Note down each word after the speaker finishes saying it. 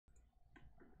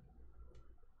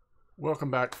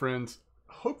Welcome back, friends.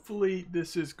 Hopefully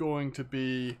this is going to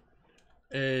be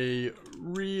a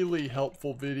really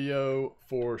helpful video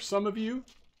for some of you.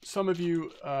 Some of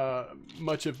you,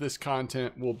 much of this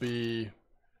content will be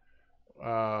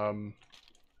not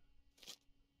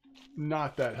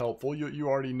that helpful. You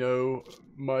already know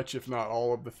much, if not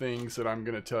all, of the things that I'm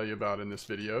going to tell you about in this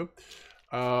video.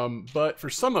 But for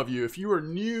some of you, if you are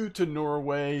new to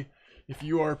Norway, if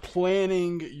you are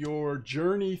planning your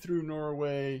journey through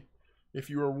Norway, if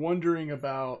you are wondering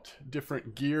about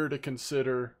different gear to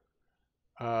consider,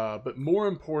 but more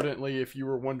importantly, if you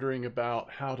are wondering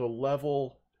about how to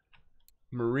level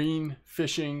marine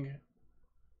fishing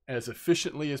as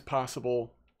efficiently as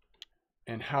possible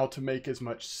and how to make as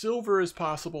much silver as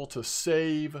possible to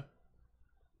save,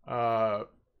 for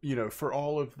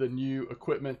all of the new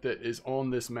equipment that is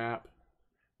on this map,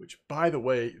 which, by the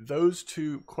way, those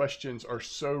two questions are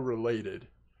so related.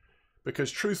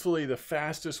 Because truthfully, the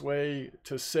fastest way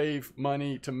to save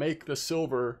money, to make the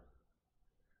silver,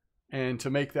 and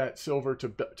to make that silver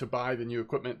to buy the new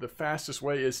equipment, the fastest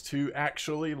way is to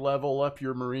actually level up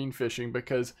your marine fishing,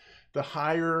 because the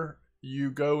higher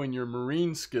you go in your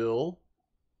marine skill,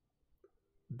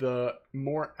 the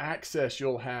more access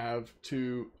you'll have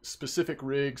to specific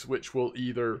rigs, which will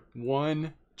either,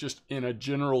 one, just in a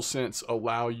general sense,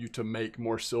 allow you to make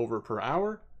more silver per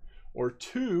hour, or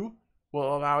two,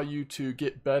 will allow you to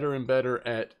get better and better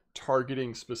at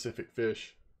targeting specific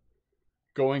fish,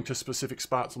 going to specific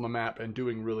spots on the map and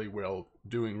doing really well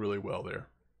there.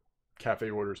 Cafe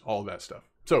orders, all of that stuff.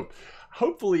 So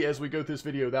hopefully as we go through this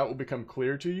video, that will become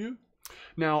clear to you.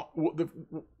 Now,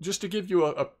 just to give you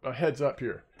a heads up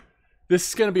here, this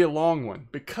is going to be a long one,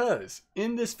 because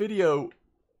in this video,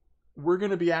 we're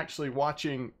going to be actually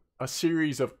watching a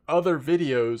series of other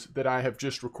videos that I have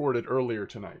just recorded earlier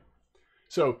tonight.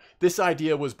 So this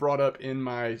idea was brought up in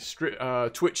my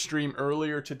Twitch stream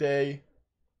earlier today.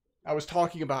 I was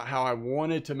talking about how I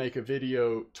wanted to make a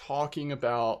video talking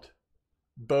about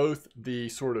both the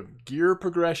sort of gear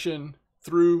progression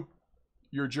through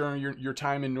your journey, your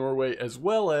time in Norway, as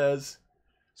well as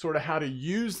sort of how to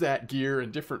use that gear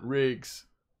in different rigs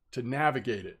to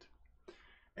navigate it.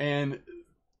 And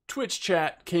Twitch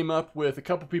chat came up with, a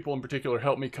couple people in particular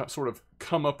helped me sort of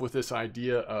come up with this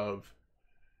idea of,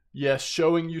 yes,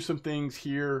 showing you some things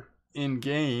here in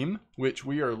game, which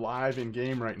we are live in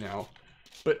game right now,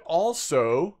 but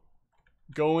also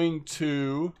going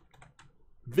to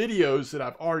videos that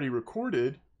I've already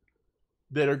recorded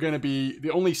that are going to be,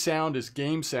 the only sound is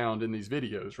game sound in these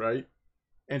videos, right?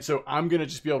 And so I'm going to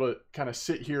just be able to kind of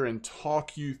sit here and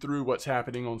talk you through what's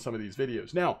happening on some of these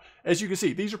videos. Now, as you can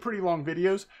see, these are pretty long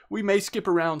videos. We may skip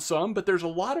around some, but there's a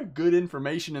lot of good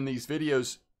information in these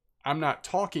videos. I'm not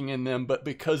talking in them, but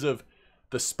because of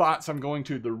the spots I'm going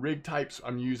to, the rig types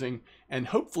I'm using, and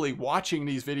hopefully watching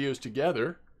these videos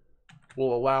together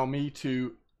will allow me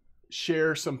to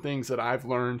share some things that I've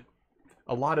learned.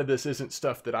 A lot of this isn't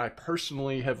stuff that I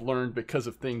personally have learned because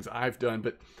of things I've done,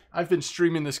 but I've been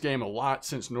streaming this game a lot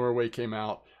since Norway came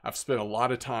out. I've spent a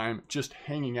lot of time just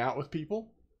hanging out with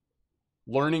people,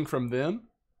 learning from them,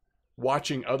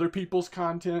 watching other people's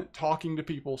content, talking to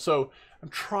people. So I'm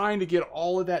trying to get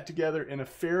all of that together in a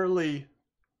fairly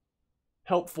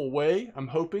helpful way, I'm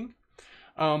hoping.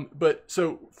 But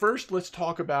so first, let's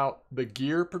talk about the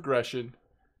gear progression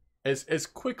as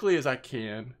quickly as I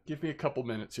can. Give me a couple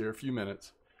minutes here, a few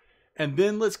minutes. And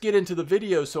then let's get into the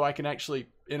video so I can actually,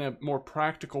 in a more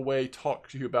practical way, talk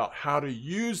to you about how to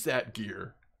use that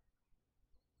gear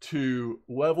to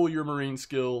level your marine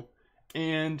skill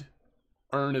and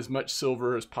earn as much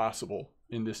silver as possible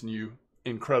in this new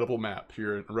incredible map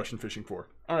here in Russian Fishing 4.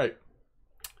 All right.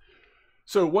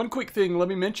 So one quick thing, let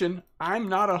me mention, I'm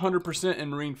not 100% in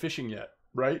marine fishing yet,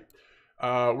 right?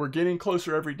 We're getting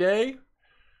closer every day.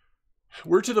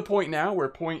 We're to the point now where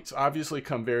points obviously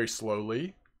come very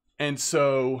slowly. And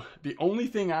so the only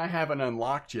thing I haven't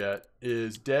unlocked yet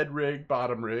is dead fish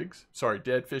bottom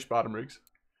rigs,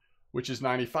 which is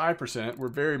 95%. We're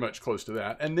very much close to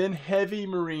that. And then heavy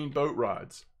marine boat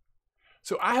rods.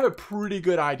 So I have a pretty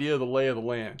good idea of the lay of the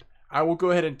land. I will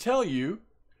go ahead and tell you,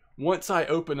 once I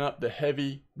open up the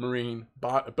heavy marine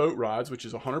boat rods, which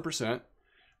is 100%,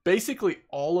 basically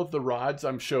all of the rods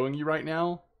I'm showing you right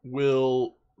now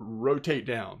will rotate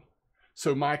down.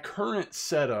 So my current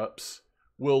setups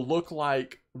will look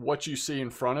like what you see in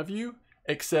front of you,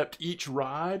 except each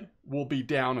rod will be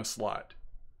down a slot.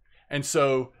 And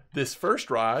so this first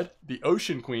rod, the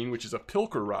Ocean Queen, which is a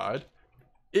pilker rod,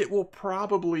 it will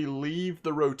probably leave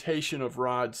the rotation of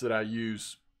rods that I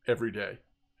use every day.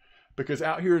 Because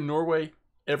out here in Norway,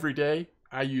 every day,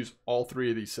 I use all three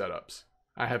of these setups.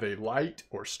 I have a light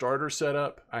or starter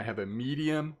setup. I have a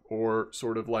medium or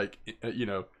sort of like,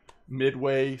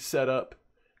 midway setup.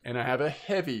 And I have a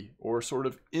heavy or sort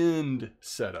of end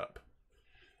setup.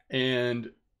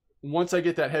 And once I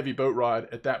get that heavy boat rod,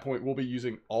 at that point, we'll be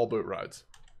using all boat rods.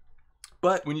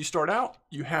 But when you start out,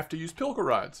 you have to use Pilker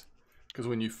rods. Because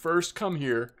when you first come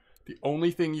here, the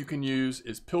only thing you can use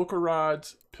is Pilker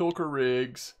rods, Pilker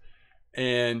rigs,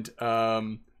 and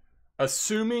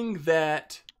assuming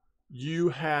that you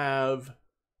have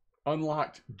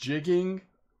unlocked jigging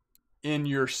in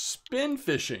your spin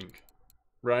fishing,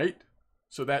 right?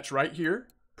 So that's right here,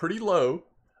 pretty low.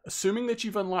 Assuming that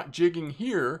you've unlocked jigging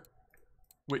here,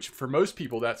 which for most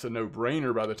people that's a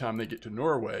no-brainer by the time they get to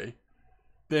Norway,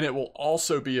 then it will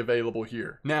also be available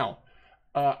here. Now,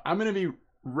 I'm going to be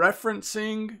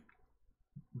referencing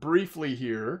briefly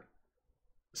here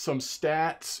some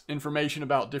stats, information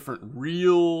about different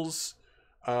reels,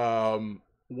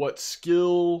 what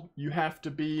skill you have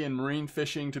to be in marine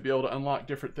fishing to be able to unlock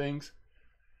different things.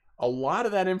 A lot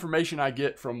of that information I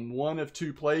get from one of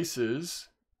two places,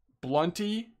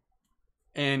 Blunty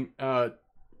and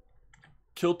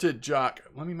Kilted Jock.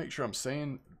 Let me make sure I'm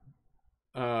saying,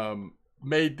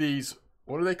 made these,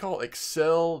 what do they call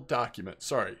Excel documents?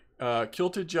 Sorry.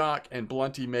 Kilted Jock and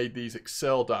Blunty made these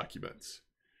Excel documents.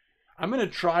 I'm going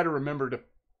to try to remember to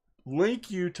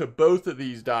link you to both of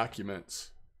these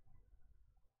documents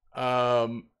at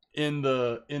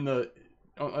the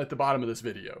bottom of this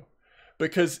video,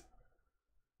 because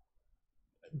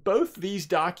both these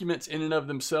documents in and of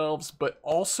themselves, but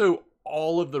also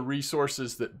all of the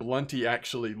resources that Blunty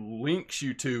actually links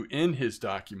you to in his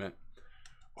document,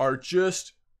 are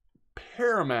just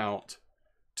paramount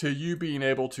to you being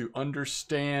able to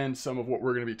understand some of what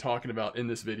we're going to be talking about in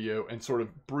this video and sort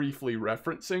of briefly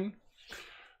referencing.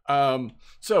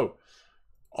 So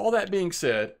all that being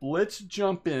said, let's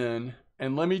jump in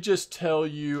and let me just tell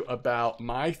you about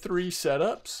my 3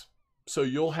 setups. So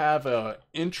you'll have a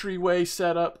entryway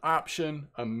setup option,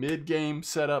 a mid-game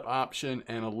setup option,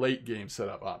 and a late-game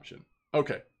setup option.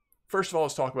 Okay, first of all,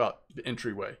 let's talk about the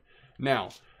entryway. Now,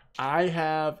 I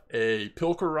have a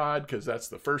Pilker rod because that's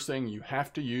the first thing you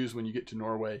have to use when you get to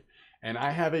Norway. And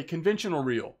I have a conventional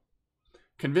reel.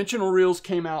 Conventional reels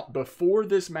came out before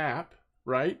this map,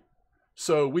 right?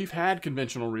 So we've had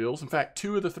conventional reels. In fact,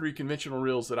 2 of the 3 conventional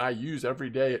reels that I use every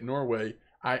day at Norway,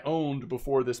 I owned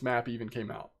before this map even came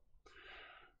out.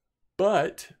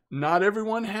 But not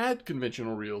everyone had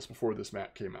conventional reels before this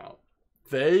map came out.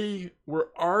 They were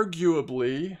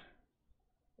arguably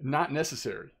not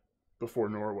necessary before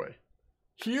Norway.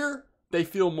 Here, they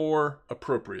feel more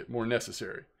appropriate, more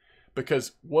necessary.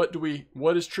 Because what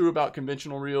is true about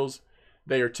conventional reels?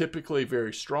 They are typically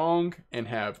very strong and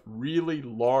have really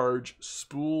large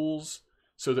spools,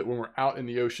 so that when we're out in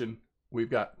the ocean,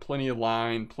 we've got plenty of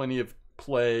line, plenty of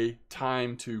play,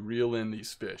 time to reel in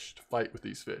these fish, to fight with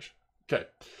these fish. Okay,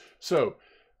 so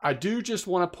I do just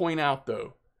want to point out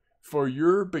though, for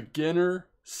your beginner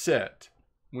set,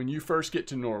 when you first get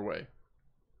to Norway,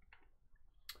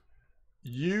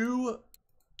 you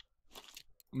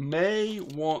may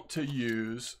want to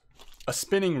use a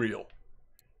spinning reel.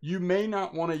 You may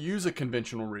not want to use a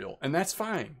conventional reel, and that's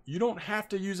fine. You don't have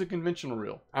to use a conventional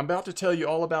reel. I'm about to tell you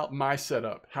all about my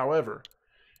setup. However,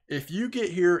 if you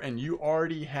get here and you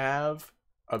already have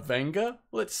a Vanga,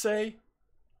 let's say,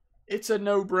 it's a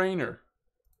no-brainer.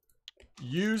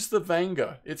 Use the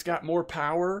Vanga. It's got more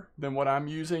power than what I'm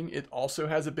using. It also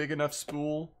has a big enough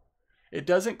spool. It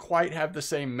doesn't quite have the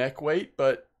same mech weight,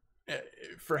 but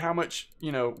for how much,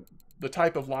 the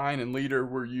type of line and leader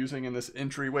we're using in this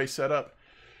entryway setup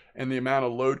and the amount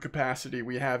of load capacity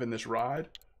we have in this rod,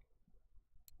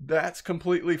 that's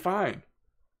completely fine.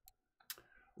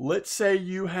 Let's say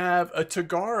you have a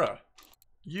Tagara.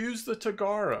 Use the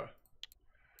Tagara.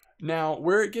 Now,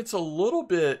 where it gets a little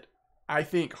bit, I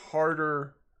think,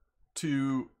 harder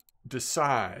to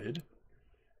decide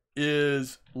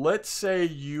is, let's say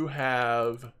you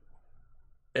have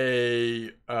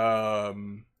a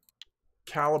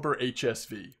caliber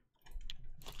HSV.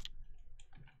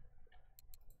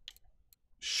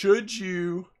 Should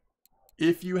you,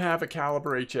 if you have a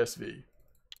caliber HSV,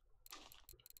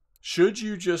 should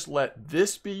you just let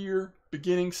this be your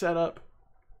beginning setup,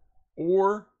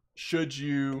 or should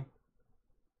you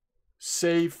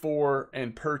save for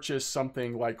and purchase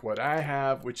something like what I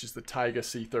have, which is the Taiga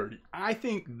C30? I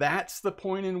think that's the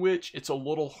point in which it's a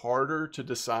little harder to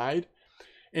decide.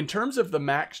 In terms of the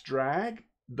max drag,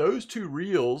 those 2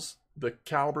 reels, the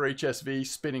Caliber HSV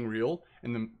spinning reel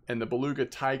and the Beluga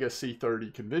Taiga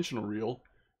C30 conventional reel,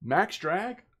 max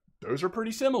drag, those are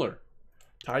pretty similar.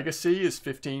 Taiga C is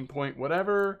 15 point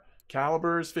whatever,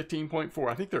 Caliber is 15.4.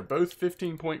 I think they're both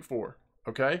 15.4.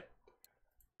 Okay.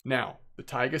 Now, the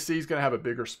Taiga C is going to have a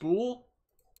bigger spool,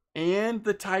 and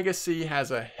the Taiga C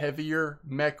has a heavier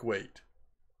mech weight.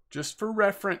 Just for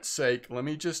reference sake, let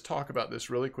me just talk about this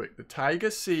really quick. The Taiga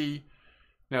C,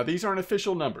 now these aren't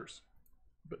official numbers,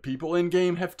 but people in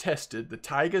game have tested. The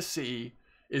Taiga C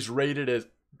is rated as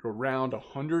around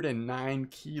 109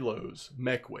 kilos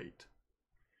mech weight.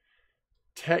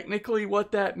 Technically,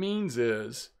 what that means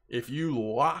is if you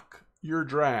lock your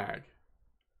drag,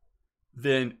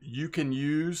 then you can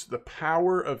use the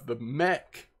power of the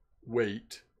mech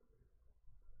weight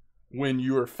when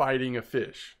you are fighting a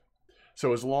fish.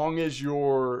 So as long as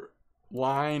your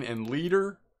line and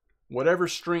leader, whatever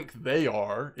strength they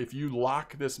are, if you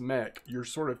lock this mech, you're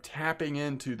sort of tapping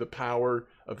into the power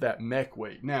of that mech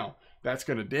weight. Now, that's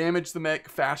going to damage the mech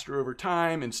faster over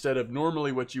time. Instead of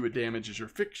normally what you would damage is your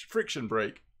friction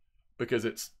brake, because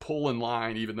it's pull in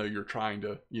line even though you're trying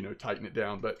to, tighten it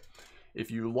down. But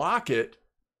if you lock it,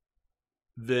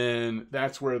 then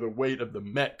that's where the weight of the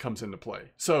mech comes into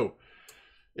play. So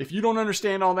if you don't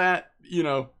understand all that,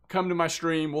 come to my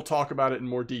stream. We'll talk about it in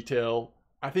more detail.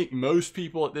 I think most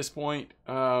people at this point,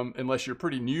 unless you're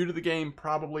pretty new to the game,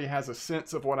 probably has a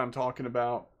sense of what I'm talking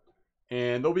about.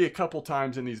 And there'll be a couple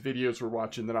times in these videos we're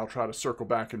watching that I'll try to circle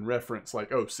back and reference,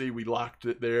 like, oh, see, we locked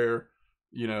it there.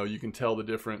 You can tell the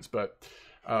difference. But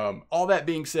all that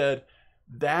being said,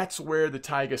 that's where the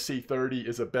Taiga C30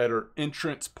 is a better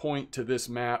entrance point to this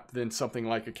map than something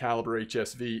like a Caliber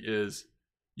HSV is.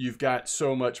 You've got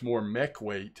so much more mech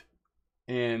weight.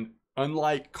 And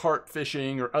unlike carp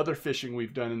fishing or other fishing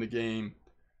we've done in the game,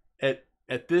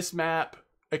 at this map,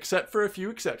 except for a few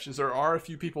exceptions, there are a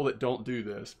few people that don't do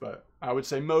this, but I would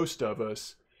say most of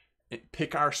us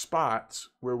pick our spots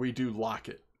where we do lock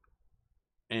it.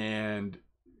 And,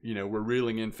 we're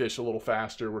reeling in fish a little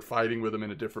faster. We're fighting with them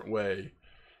in a different way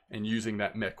and using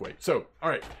that mech weight. So, all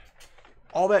right.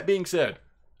 All that being said,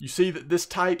 you see that this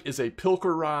type is a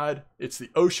pilker rod. It's the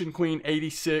Ocean Queen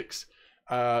 86.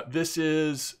 This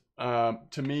is,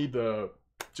 to me,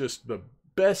 just the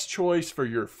best choice for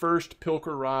your first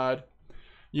pilker rod.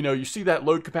 You see that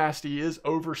load capacity is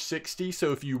over 60.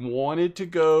 So if you wanted to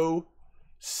go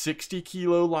 60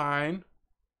 kilo line,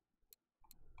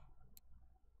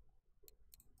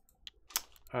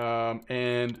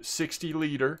 and 60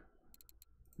 liter,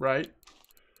 right?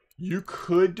 You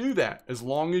could do that as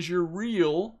long as your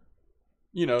reel,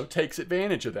 takes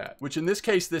advantage of that, which in this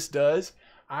case, this does.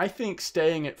 I think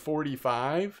staying at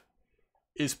 45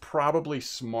 is probably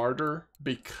smarter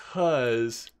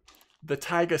because the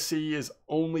Taiga C is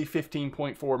only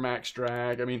 15.4 max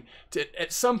drag. I mean,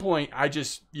 at some point, I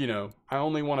just, I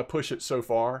only want to push it so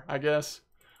far, I guess.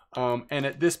 And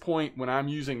at this point, when I'm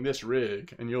using this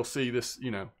rig, and you'll see this,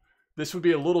 this would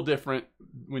be a little different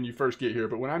when you first get here,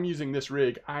 but when I'm using this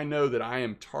rig, I know that I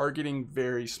am targeting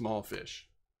very small fish.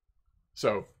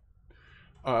 So,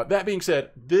 that being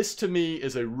said, this to me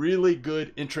is a really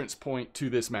good entrance point to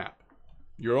this map.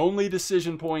 Your only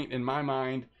decision point in my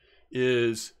mind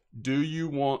is, do you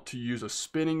want to use a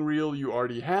spinning reel you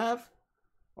already have,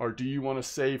 or do you want to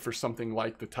save for something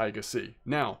like the Taiga C?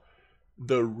 Now,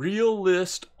 the reel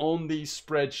list on these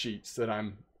spreadsheets that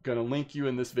I'm going to link you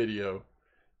in this video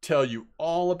tell you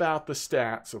all about the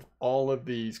stats of all of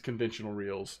these conventional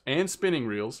reels and spinning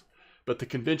reels, but the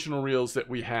conventional reels that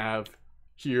we have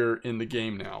here in the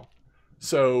game now.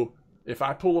 So if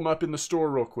I pull them up in the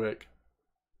store real quick,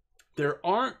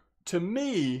 to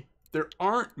me, there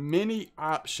aren't many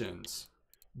options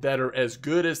that are as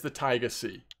good as the Taiga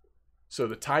C. So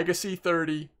the Taiga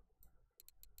C30,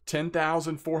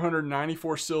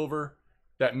 10,494 silver.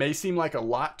 That may seem like a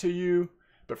lot to you,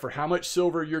 but for how much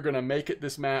silver you're going to make at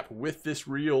this map with this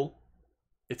reel,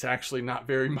 it's actually not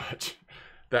very much.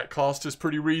 That cost is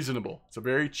pretty reasonable. It's a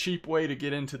very cheap way to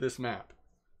get into this map.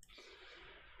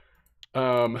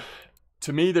 To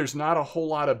me, there's not a whole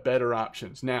lot of better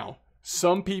options. Now,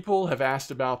 some people have asked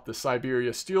about the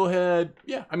Siberia Steelhead.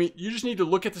 Yeah, I mean, you just need to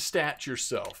look at the stats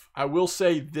yourself. I will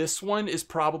say this one is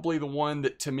probably the one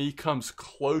that to me comes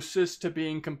closest to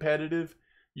being competitive.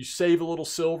 You save a little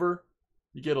silver.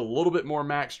 You get a little bit more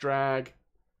max drag.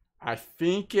 I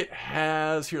think it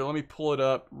has, here, let me pull it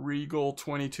up, Regal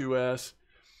 22S.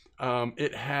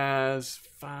 It has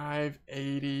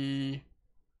 580,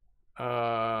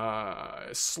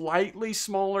 slightly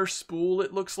smaller spool,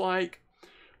 it looks like.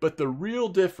 But the real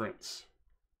difference,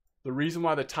 the reason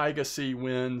why the Taiga C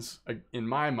wins, in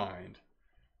my mind,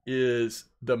 is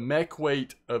the mech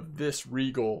weight of this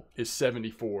Regal is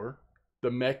 74.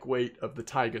 The mech weight of the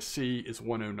Taiga C is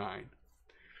 109.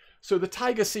 So the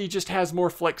Taiga C just has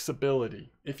more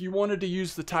flexibility. If you wanted to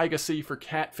use the Taiga C for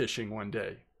catfishing one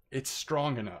day, it's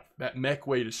strong enough. That mech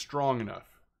weight is strong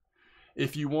enough.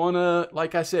 If you want to,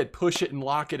 like I said, push it and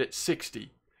lock it at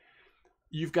 60,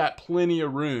 you've got plenty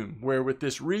of room. Where with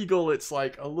this Regal, it's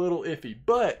like a little iffy.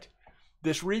 But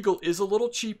this Regal is a little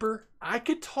cheaper. I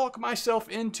could talk myself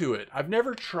into it. I've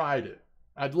never tried it.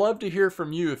 I'd love to hear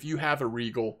from you if you have a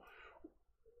Regal.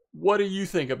 What do you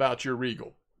think about your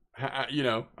Regal? You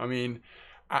know, I mean,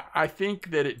 I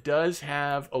think that it does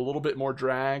have a little bit more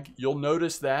drag. You'll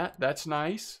notice that. That's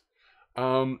nice.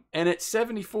 And at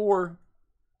 74,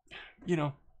 you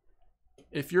know,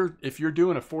 if you're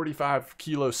doing a 45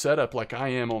 kilo setup like I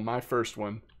am on my first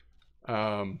one,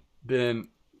 then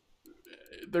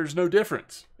there's no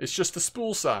difference. It's just the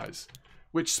spool size,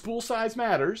 which spool size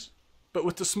matters, but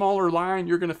with the smaller line,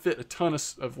 you're going to fit a ton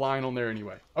of line on there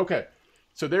anyway. Okay,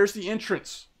 so there's the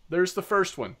entrance. There's the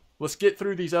first one. Let's get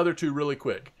through these other two really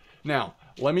quick. Now,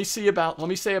 let me say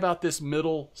about this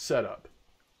middle setup.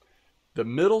 The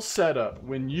middle setup,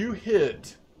 when you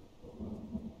hit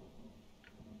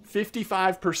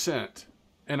 55%,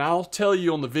 and I'll tell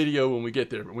you on the video when we get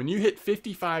there, but when you hit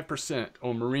 55%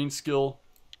 on marine skill,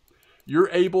 you're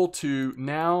able to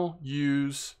now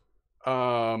use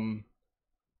light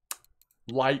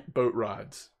boat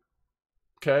rods.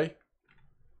 Okay?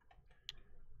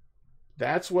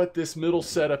 That's what this middle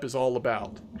setup is all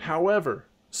about. However,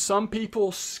 some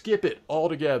people skip it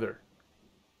altogether.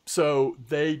 So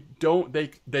they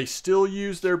still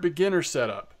use their beginner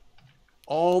setup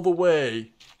all the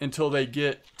way until they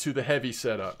get to the heavy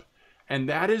setup. And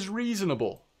that is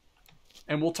reasonable.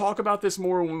 And we'll talk about this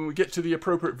more when we get to the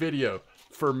appropriate video.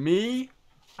 For me,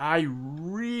 I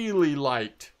really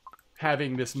liked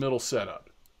having this middle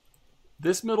setup.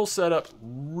 This middle setup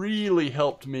really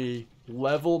helped me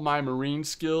level my marine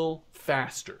skill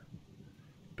faster.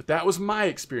 But that was my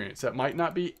experience. That might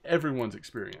not be everyone's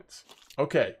experience.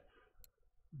 Okay,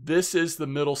 this is the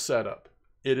middle setup.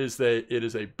 It is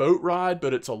a boat rod,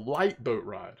 but it's a light boat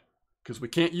rod because we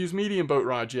can't use medium boat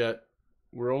rods yet.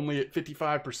 We're only at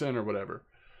 55% or whatever.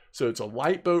 So it's a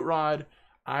light boat rod.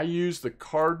 I use the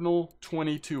Cardinal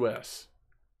 22S.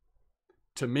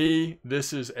 To me,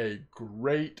 this is a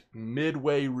great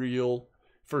midway reel.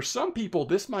 For some people,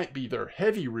 this might be their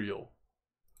heavy reel.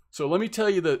 So let me tell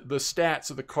you the stats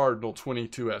of the Cardinal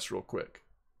 22S real quick.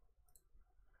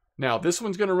 Now, this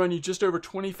one's going to run you just over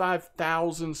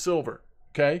 25,000 silver,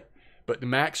 okay? But the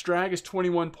max drag is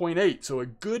 21.8, so a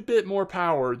good bit more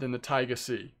power than the Taiga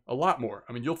C. A lot more.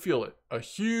 I mean, you'll feel it. A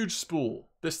huge spool.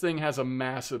 This thing has a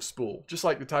massive spool, just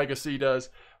like the Taiga C does,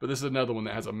 but this is another one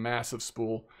that has a massive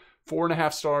spool.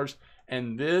 4.5 stars,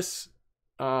 and this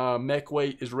mech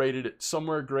weight is rated at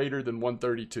somewhere greater than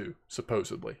 132,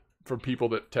 supposedly, from people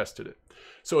that tested it.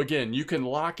 So again, you can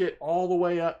lock it all the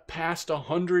way up past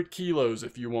 100 kilos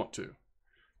if you want to.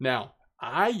 Now,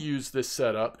 I use this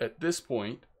setup at this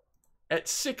point at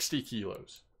 60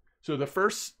 kilos. So the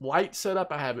first light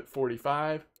setup I have at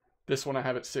 45, this one I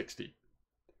have at 60.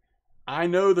 I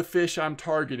know the fish I'm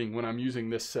targeting when I'm using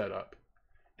this setup.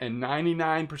 And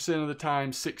 99% of the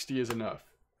time, 60 is enough.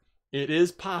 It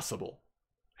is possible,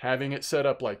 having it set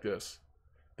up like this,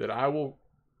 that I will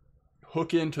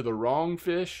hook into the wrong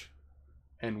fish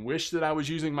and wish that I was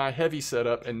using my heavy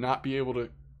setup and not be able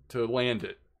to land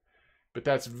it. But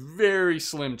that's very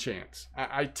slim chance.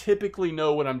 I typically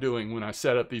know what I'm doing when I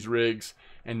set up these rigs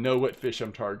and know what fish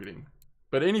I'm targeting.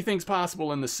 But anything's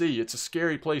possible in the sea. It's a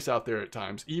scary place out there at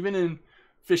times. Even in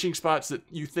fishing spots that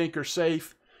you think are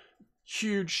safe,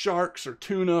 huge sharks or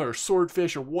tuna or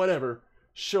swordfish or whatever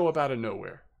show up out of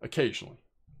nowhere occasionally.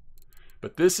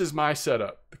 But this is my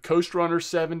setup. The Coast Runner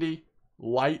 70,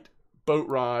 light boat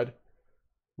rod,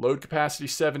 load capacity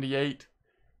 78.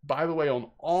 By the way,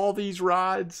 on all these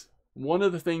rods, one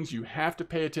of the things you have to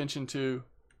pay attention to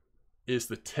is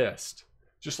the test.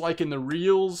 Just like in the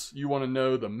reels, you want to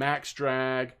know the max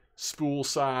drag, spool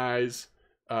size,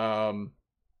 the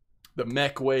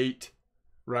mech weight,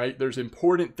 right? There's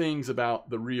important things about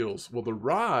the reels. Well, the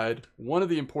rod, one of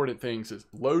the important things is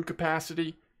load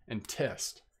capacity and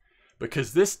test.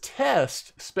 Because this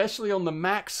test, especially on the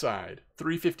max side,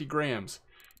 350 grams,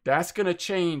 that's going to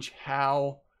change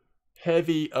how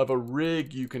heavy of a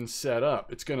rig you can set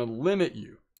up. It's going to limit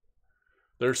you.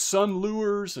 There's some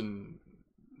lures and,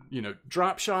 you know,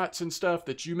 drop shots and stuff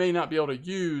that you may not be able to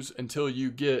use until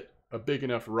you get a big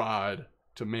enough rod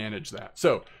to manage that.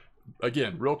 So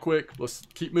again, real quick, let's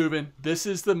keep moving. This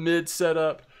is the mid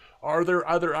setup. Are there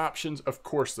other options? Of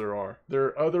course there are. There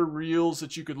are other reels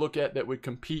that you could look at that would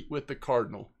compete with the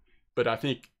Cardinal. But I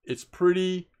think it's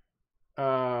pretty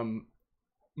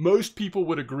most people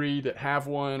would agree that have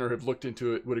one or have looked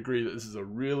into it would agree that this is a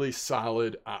really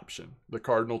solid option, the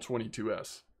Cardinal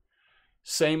 22S.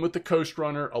 Same with the Coast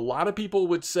Runner. A lot of people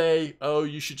would say, oh,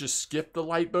 you should just skip the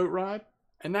light boat rod,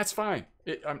 and that's fine.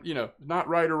 Not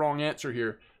right or wrong answer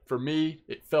here. For me,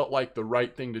 it felt like the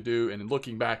right thing to do, and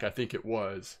looking back, I think it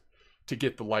was to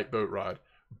get the light boat rod.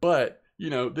 But,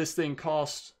 this thing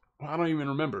costs, I don't even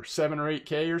remember, 7 or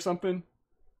 8K or something?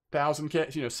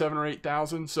 1,000K, 7 or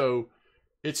 8,000. So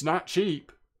it's not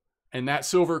cheap, and that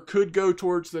silver could go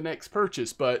towards the next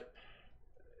purchase, but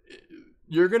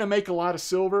you're going to make a lot of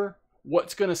silver.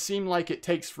 What's going to seem like it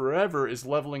takes forever is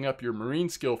leveling up your marine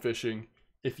skill fishing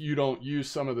if you don't use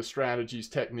some of the strategies,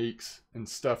 techniques, and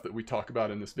stuff that we talk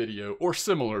about in this video, or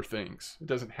similar things. It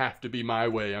doesn't have to be my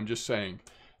way. I'm just saying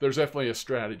there's definitely a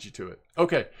strategy to it.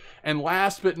 Okay, and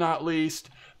last but not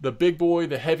least, the big boy,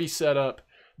 the heavy setup.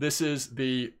 This is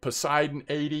the Poseidon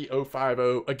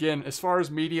 80050. Again, as far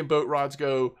as medium boat rods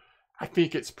go, I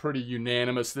think it's pretty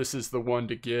unanimous. This is the one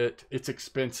to get. It's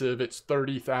expensive. It's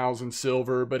 30,000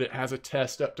 silver, but it has a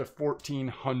test up to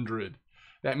 1,400.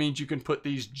 That means you can put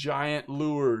these giant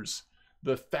lures,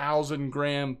 the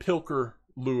 1,000-gram pilker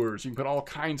lures. You can put all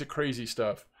kinds of crazy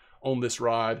stuff on this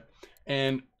rod.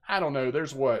 And I don't know,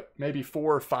 there's maybe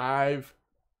 4 or 5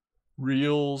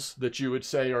 reels that you would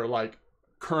say are like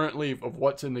currently of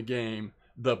what's in the game,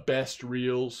 the best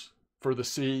reels for the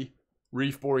sea.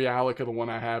 Reef Borealica, the one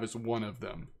I have, is one of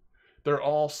them. They're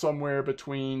all somewhere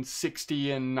between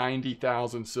 60 and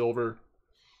 90,000 silver.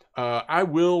 I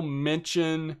will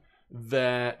mention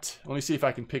that, let me see if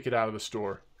I can pick it out of the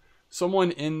store.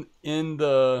 Someone in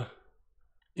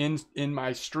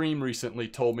my stream recently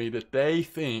told me that they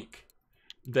think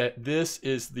that this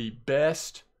is the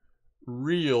best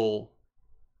reel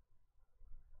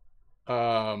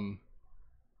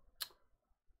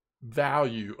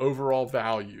overall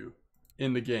value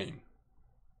in the game.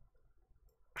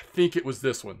 I think it was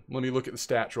this one. Let me look at the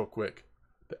stats real quick.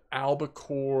 The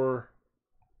Albacore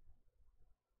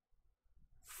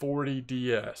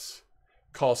 40DS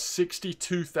costs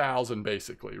 62,000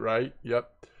 basically, right?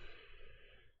 Yep.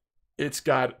 It's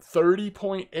got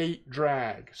 30.8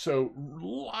 drag, so a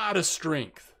lot of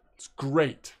strength. It's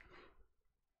great.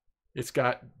 It's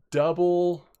got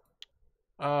double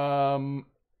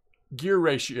gear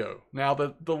ratio. Now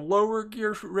the lower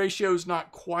gear ratio is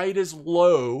not quite as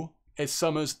low as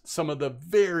some of the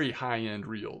very high-end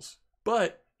reels,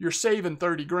 but you're saving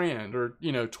 30 grand or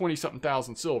 20 something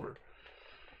thousand silver.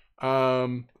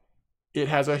 It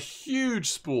has a huge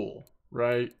spool,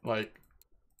 right? Like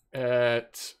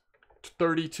at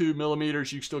 32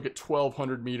 millimeters, you still get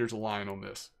 1,200 meters of line on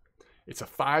this. It's a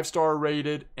 5-star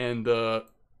rated, and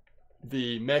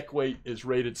the mech weight is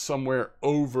rated somewhere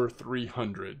over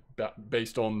 300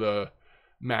 based on the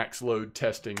max load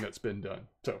testing that's been done.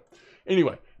 So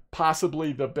anyway,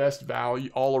 possibly the best value,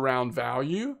 all-around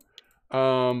value.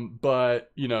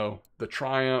 But the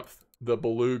Triumph, the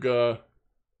Beluga,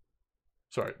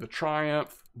 the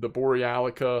Triumph, the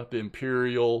Borealica, the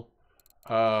Imperial,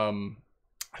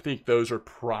 I think those are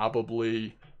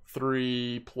probably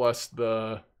 3 plus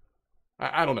the,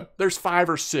 I don't know. There's 5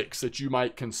 or 6 that you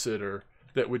might consider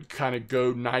that would kind of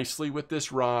go nicely with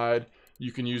this rod.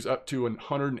 You can use up to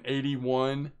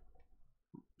 181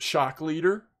 shock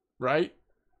leader, right?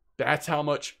 That's how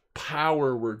much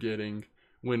power we're getting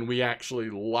when we actually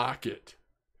lock it.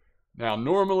 Now,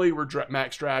 normally we're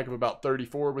max drag of about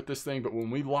 34 with this thing, but when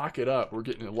we lock it up, we're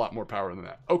getting a lot more power than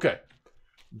that. Okay,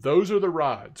 those are the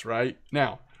rods, right?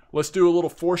 Now, let's do a little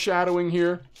foreshadowing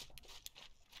here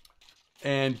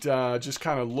and just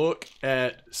kind of look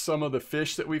at some of the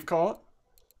fish that we've caught.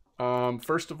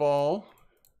 First of all,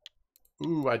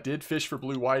 I did fish for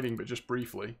blue whiting, but just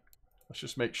briefly. Let's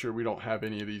just make sure we don't have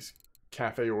any of these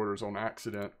cafe orders on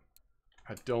accident.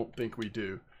 I don't think we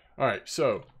do. All right,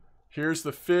 so here's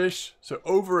the fish. So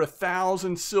over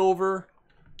 1,000 silver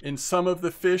in some of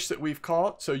the fish that we've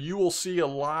caught. So you will see a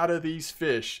lot of these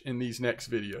fish in these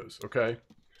next videos, okay?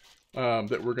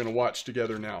 That we're gonna watch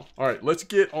together now. All right, let's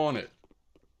get on it.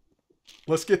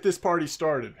 Let's get this party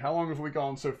started. How long have we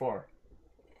gone so far?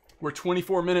 We're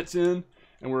 24 minutes in,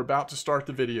 and we're about to start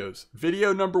the videos.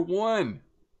 Video number 1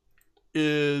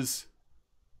 is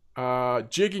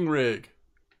jigging rig.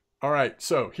 All right,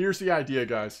 so here's the idea,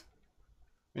 guys.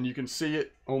 And you can see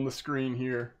it on the screen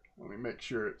here. Let me make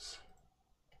sure it's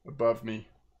above me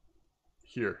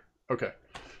here. Okay,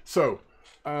 so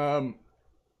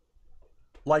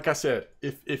like I said,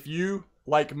 if you,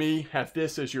 like me, have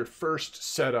this as your first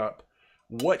setup,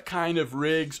 what kind of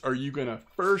rigs are you gonna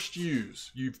first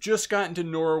use? You've just gotten to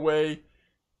Norway,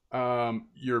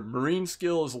 your marine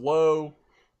skill is low,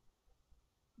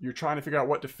 you're trying to figure out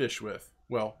what to fish with.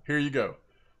 Well, here you go.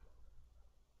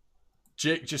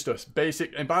 Jig, just a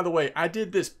basic, and by the way, I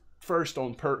did this first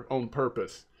on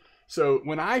purpose. So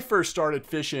when I first started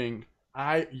fishing,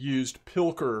 I used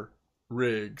pilker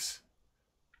rigs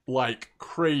like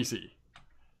crazy.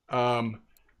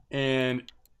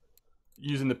 And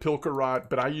using the pilker rod,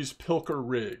 but I used pilker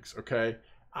rigs, okay?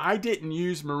 I didn't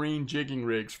use marine jigging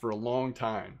rigs for a long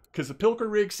time because the pilker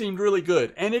rig seemed really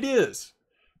good, and it is.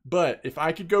 But if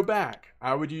I could go back,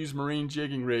 I would use marine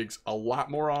jigging rigs a lot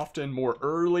more often, more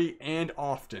early and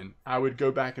often. I would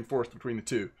go back and forth between the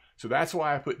two. So that's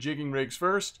why I put jigging rigs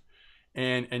first.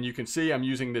 And you can see I'm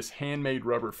using this handmade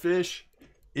rubber fish.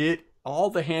 All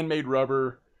the handmade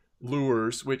rubber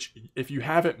lures, which if you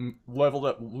haven't leveled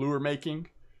up lure making,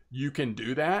 you can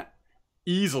do that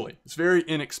easily. It's very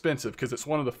inexpensive because it's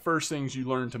one of the first things you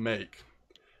learn to make.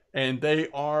 And they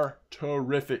are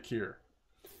terrific here.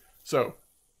 So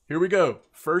here we go.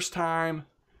 First time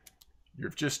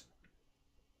you've just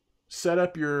set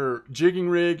up your jigging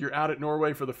rig. You're out at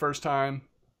Norway for the first time.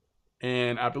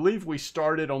 And I believe we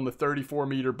started on the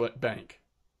 34-meter bank.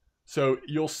 So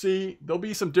you'll see there'll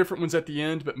be some different ones at the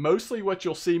end, but mostly what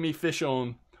you'll see me fish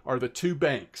on are the two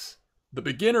banks. The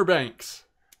beginner banks,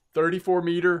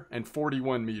 34-meter and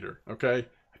 41-meter, okay?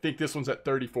 I think this one's at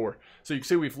 34. So you can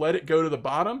see we've let it go to the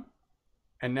bottom,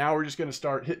 and now we're just going to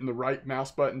start hitting the right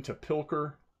mouse button to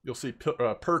pilker. You'll see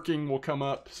perking will come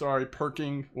up. Sorry,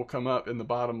 perking will come up in the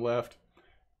bottom left.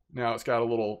 Now it's got a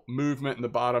little movement in the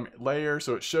bottom layer,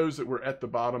 so it shows that we're at the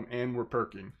bottom and we're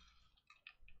perking.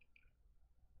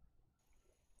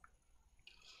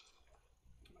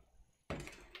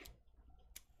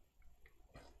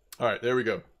 All right, there we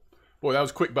go. Boy, that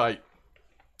was a quick bite.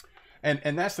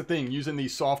 And that's the thing, using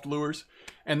these soft lures.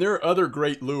 And there are other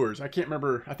great lures. I can't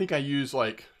remember. I think I used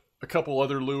like a couple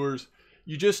other lures.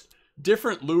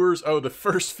 Different lures. Oh, the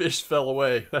first fish fell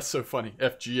away. That's so funny.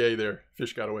 FGA there.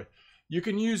 Fish got away. You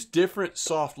can use different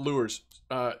soft lures.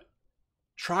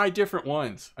 Try different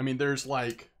ones. I mean, there's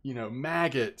like,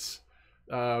 maggots,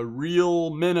 real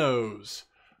minnows.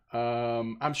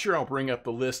 I'm sure I'll bring up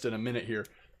the list in a minute here.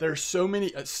 There's so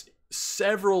many,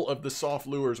 several of the soft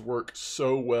lures work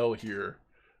so well here.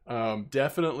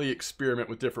 Definitely experiment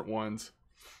with different ones.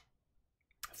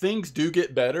 Things do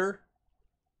get better,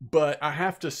 but I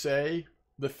have to say,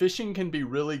 the fishing can be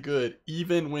really good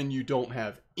even when you don't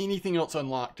have anything else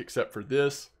unlocked except for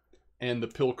this and the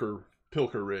pilker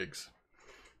rigs.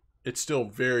 It's still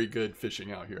very good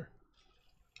fishing out here.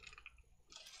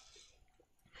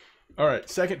 All right,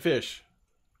 second fish.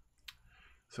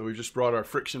 So we just brought our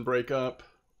friction brake up.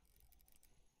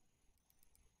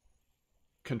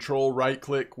 Control right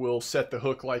click will set the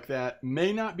hook like that.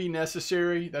 May not be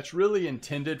necessary. That's really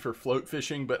intended for float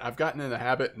fishing, but I've gotten in the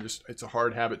habit and it's a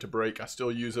hard habit to break. I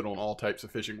still use it on all types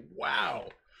of fishing. Wow,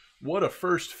 what a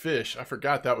first fish. I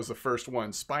forgot that was the first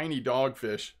one. Spiny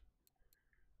dogfish.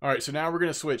 All right, so now we're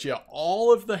gonna switch. Yeah,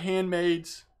 all of the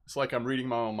handmades, it's like I'm reading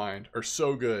my own mind, are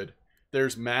so good.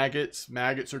 There's maggots.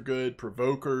 Maggots are good.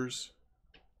 Provokers.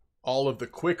 All of the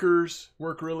quickers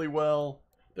work really well.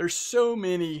 There's so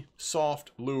many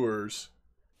soft lures.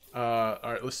 All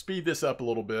right, let's speed this up a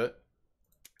little bit.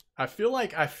 I feel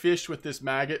like I fished with this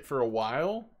maggot for a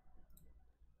while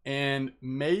and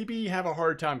maybe have a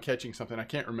hard time catching something. I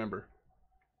can't remember.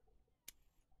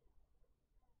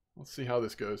 Let's see how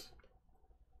this goes.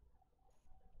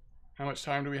 How much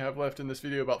time do we have left in this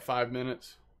video? About 5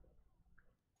 minutes.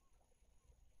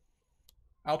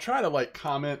 I'll try to like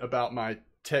comment about my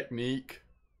technique.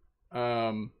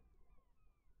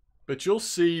 But you'll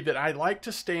see that I like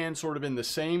to stand sort of in the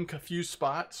same few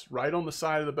spots, right on the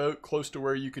side of the boat, close to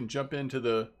where you can jump into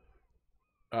the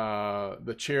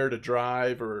chair to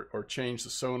drive or change the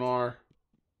sonar.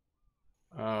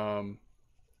 But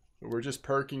we're just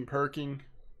perking.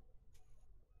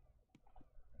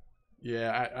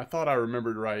 Yeah, I thought I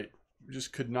remembered right. We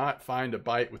just could not find a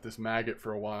bite with this maggot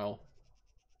for a while.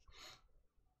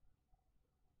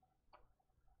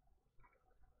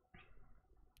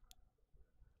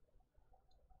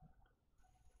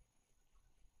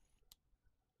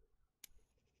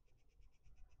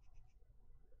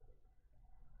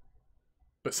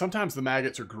 But sometimes the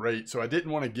maggots are great, so I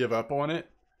didn't want to give up on it.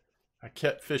 I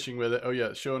kept fishing with it. Oh yeah,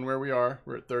 it's showing where we are.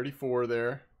 We're at 34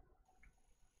 there.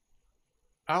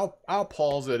 I'll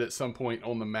pause it at some point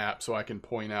on the map so I can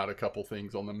point out a couple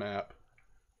things on the map.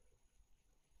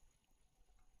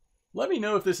 Let me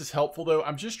know if this is helpful though.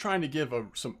 I'm just trying to give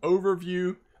some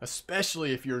overview,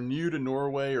 especially if you're new to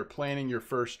Norway or planning your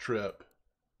first trip.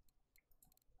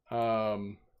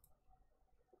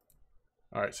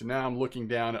 All right, so now I'm looking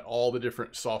down at all the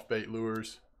different soft bait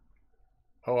lures.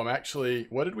 Oh, I'm actually,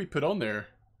 what did we put on there?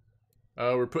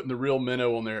 Oh, we're putting the real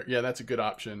minnow on there. Yeah, that's a good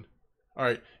option. All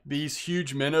right, these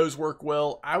huge minnows work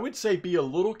well. I would say be a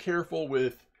little careful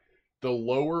with the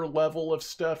lower level of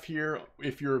stuff here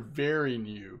if you're very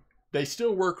new. They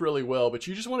still work really well, but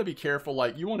you just want to be careful.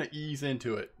 Like, you want to ease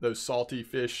into it. Those salty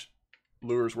fish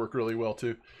lures work really well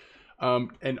too.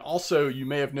 And also, you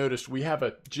may have noticed we have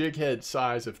a jig head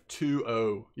size of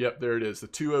 2.0. Yep, there it is, the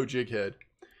 2.0 jig head.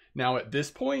 Now, at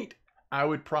this point, I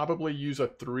would probably use a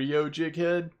 3.0 jig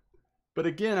head. But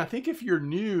again, I think if you're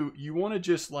new, you want to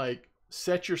just like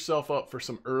set yourself up for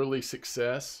some early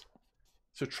success.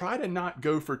 So try to not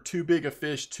go for too big a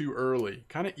fish too early.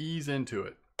 Kind of ease into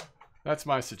it. That's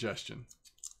my suggestion.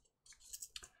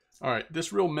 All right,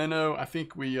 this real minnow, I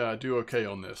think we do okay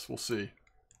on this. We'll see.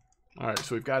 All right,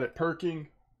 so we've got it perking.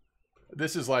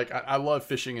 This is like, I love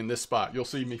fishing in this spot. You'll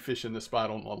see me fish in this spot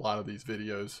on a lot of these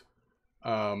videos.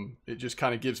 It just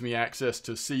kind of gives me access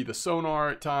to see the sonar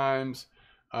at times.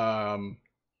 And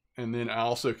then I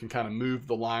also can kind of move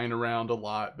the line around a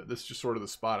lot, but this is just sort of the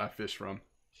spot I fish from.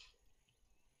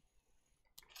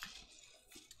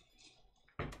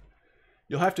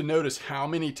 You'll have to notice how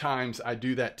many times I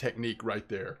do that technique right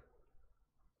there.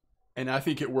 And I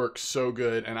think it works so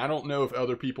good. And I don't know if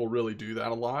other people really do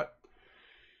that a lot.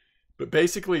 But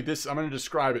basically this, I'm going to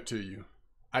describe it to you.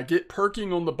 I get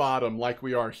perking on the bottom like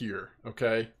we are here,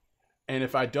 okay? And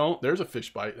if I don't, there's a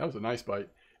fish bite. That was a nice bite.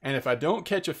 And if I don't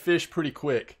catch a fish pretty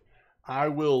quick, I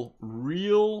will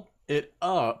reel it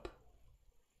up.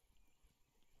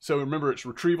 So remember, it's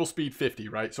retrieval speed 50,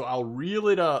 right? So I'll reel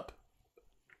it up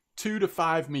 2 to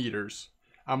 5 meters.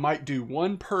 I might do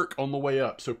one perk on the way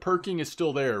up. So perking is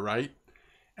still there, right?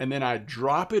 And then I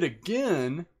drop it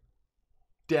again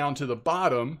down to the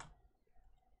bottom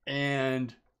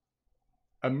and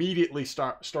immediately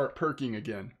start perking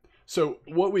again. So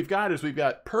what we've got is we've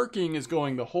got perking is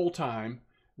going the whole time.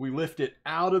 We lift it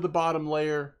out of the bottom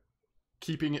layer,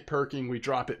 keeping it perking. We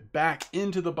drop it back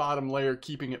into the bottom layer,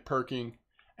 keeping it perking.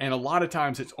 And a lot of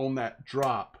times it's on that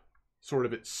drop. Sort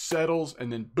of it settles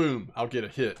and then boom, I'll get a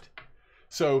hit.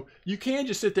 So you can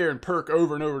just sit there and perk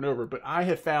over and over and over, but I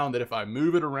have found that if I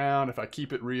move it around, if I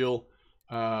keep it real,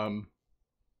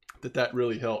 that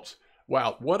really helps.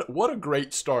 Wow, what a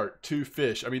great start to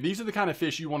fish. I mean, these are the kind of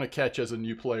fish you want to catch as a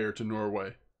new player to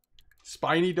Norway.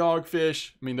 Spiny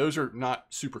dogfish, I mean, those are not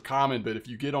super common, but if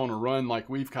you get on a run like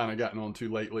we've kind of gotten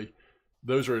onto lately,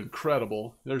 those are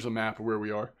incredible. There's a map of where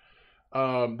we are.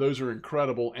 Those are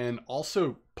incredible. And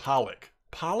also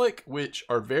pollock, which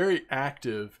are very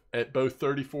active at both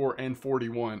 34 and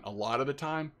 41 a lot of the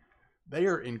time. They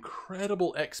are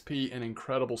incredible XP and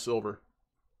incredible silver.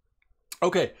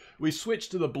 Okay, we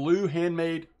switched to the blue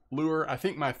handmade lure. I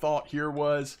think my thought here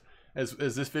was, as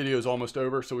this video is almost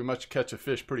over, so we must catch a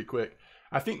fish pretty quick.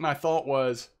 I think my thought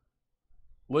was,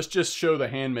 let's just show the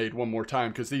handmade one more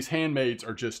time, because these handmades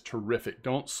are just terrific.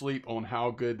 Don't sleep on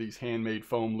how good these handmade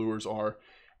foam lures are.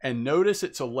 And notice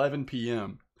it's 11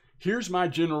 p.m. Here's my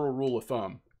general rule of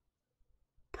thumb.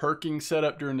 Perking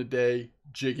setup during the day,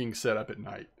 jigging setup at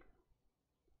night.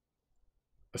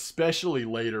 Especially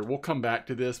later, we'll come back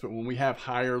to this, but when we have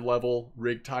higher level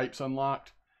rig types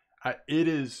unlocked, it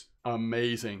is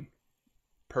amazing.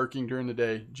 Perking during the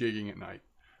day, jigging at night.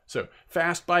 So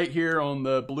fast bite here on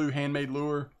the blue handmade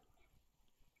lure.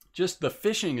 Just the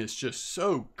fishing is just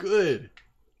so good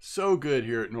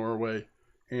here at Norway.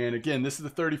 And again, this is the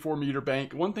 34 meter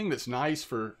bank. One thing that's nice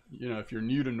for, if you're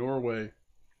new to Norway,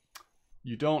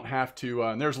 you don't have to,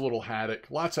 and there's a little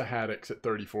haddock, lots of haddocks at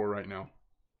 34 right now.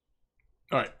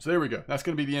 All right, so there we go. That's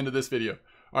going to be the end of this video.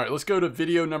 All right, let's go to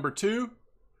video number 2.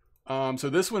 So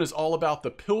this one is all about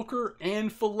the pilker and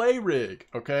fillet rig,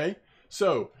 okay?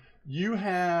 So you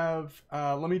have,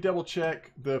 let me double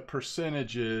check the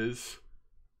percentages.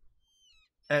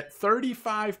 At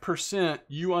 35%,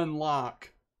 you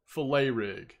unlock fillet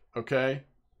rig, okay?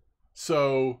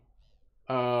 So,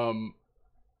 by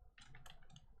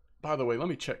the way, let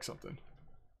me check something.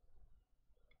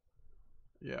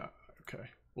 Yeah, okay.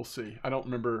 We'll see. I don't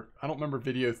remember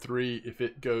video 3 if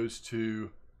it goes to,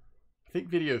 I think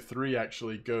video 3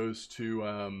 actually goes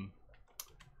to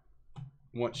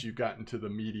once you've gotten to the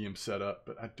medium setup,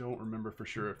 but I don't remember for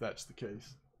sure if that's the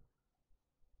case.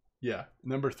 Yeah,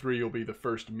 number 3 will be the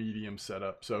first medium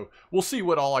setup. So we'll see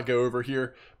what all I go over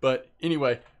here. But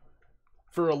anyway,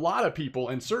 for a lot of people,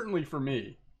 and certainly for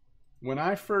me, when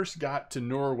I first got to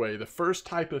Norway, the first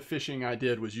type of fishing I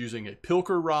did was using a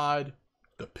pilker rod,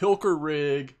 the pilker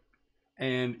rig,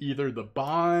 and either the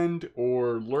Bond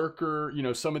or Lurker,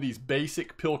 some of these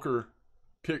basic pilker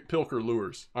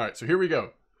lures. All right, so here we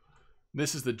go.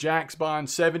 This is the Jack's Bond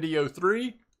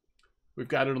 7003. We've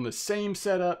got it on the same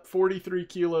setup, 43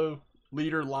 kilo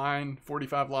liter line,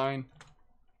 45 line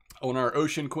on our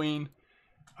Ocean Queen.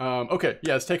 Okay,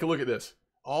 yeah, let's take a look at this.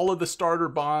 All of the starter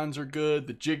bonds are good.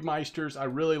 The Jigmeisters, I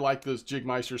really like those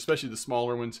Jigmeisters, especially the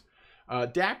smaller ones.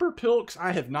 Dapper Pilks,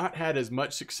 I have not had as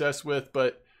much success with,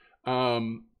 but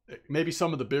maybe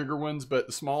some of the bigger ones, but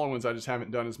the smaller ones I just haven't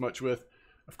done as much with.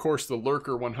 Of course, the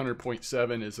Lurker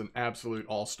 100.7 is an absolute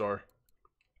all-star.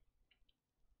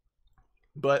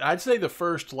 But I'd say the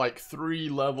first like 3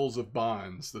 levels of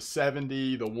bonds, the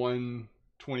 70, the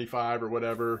 125 or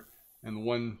whatever, and the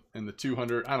 1 and the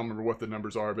 200, I don't remember what the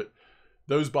numbers are, but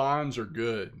those bonds are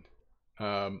good.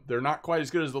 They're not quite as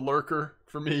good as the Lurker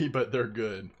for me, but they're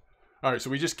good. All right, so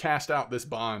we just cast out this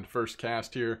bond, first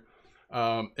cast here.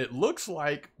 It looks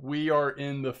like we are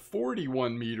in the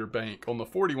 41 meter bank, on the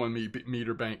 41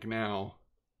 meter bank now.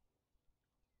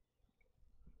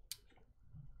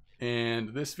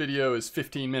 And this video is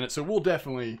 15 minutes, so we'll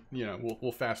definitely, you know,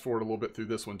 we'll fast forward a little bit through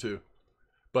this one too.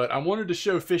 But I wanted to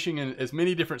show fishing in as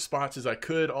many different spots as I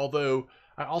could, although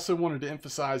I also wanted to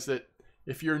emphasize that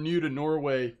if you're new to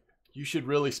Norway, you should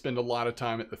really spend a lot of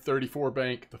time at the 34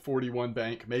 bank, the 41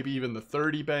 bank, maybe even the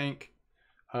 30 bank.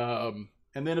 And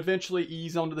then eventually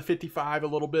ease onto the 55 a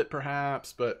little bit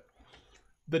perhaps. But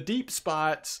the deep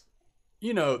spots,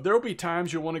 you know, there'll be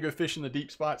times you'll want to go fish in the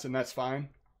deep spots, and that's fine.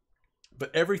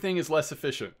 But everything is less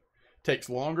efficient. Takes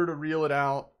longer to reel it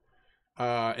out.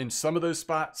 In some of those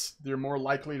spots, they're more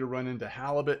likely to run into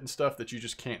halibut and stuff that you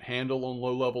just can't handle on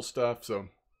low level stuff. So,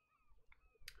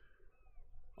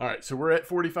 all right, so we're at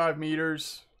 45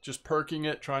 meters, just perking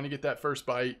it, trying to get that first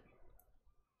bite.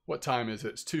 What time is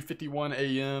it? It's 2:51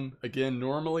 a.m. Again,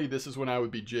 normally this is when I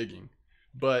would be jigging,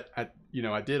 but I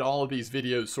did all of these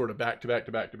videos sort of back to back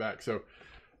to back to back. So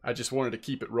I just wanted to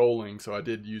keep it rolling. So I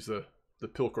did use the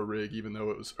Pilker rig, even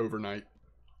though it was overnight.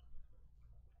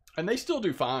 And they still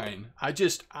do fine. I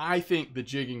think the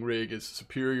jigging rig is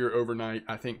superior overnight.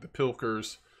 I think the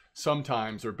Pilkers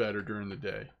sometimes are better during the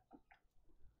day.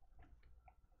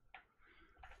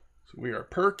 So we are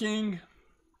perking.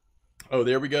 Oh,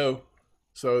 there we go.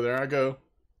 So there I go.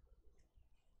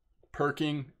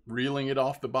 Perking, reeling it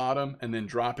off the bottom, and then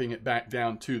dropping it back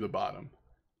down to the bottom.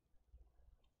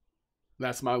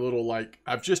 That's my little, like,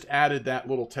 I've just added that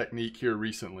little technique here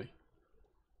recently.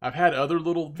 I've had other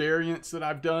little variants that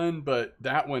I've done, but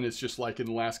that one is just like in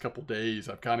the last couple days,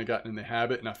 I've kind of gotten in the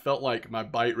habit, and I felt like my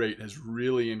bite rate has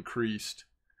really increased.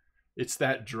 It's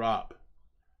that drop.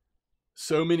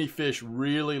 So many fish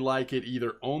really like it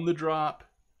either on the drop,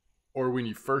 or when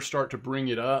you first start to bring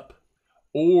it up,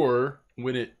 or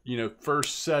when it,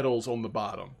 first settles on the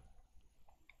bottom.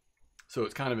 So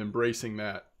it's kind of embracing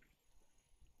that.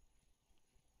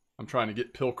 I'm trying to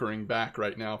get pilkering back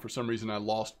right now. For some reason I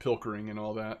lost pilkering and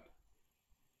all that.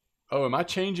 Oh, am I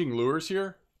changing lures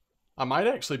here? I might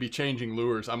actually be changing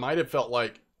lures. I might have felt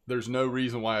like there's no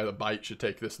reason why the bite should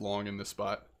take this long in this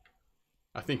spot.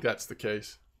 I think that's the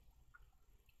case.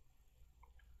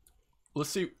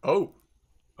 Let's see. Oh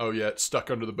yeah, it's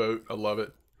stuck under the boat. I love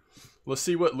it. Let's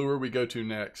see what lure we go to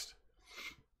next.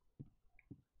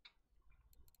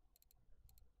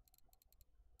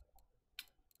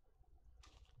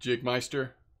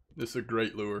 Jigmeister. This is a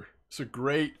great lure. It's a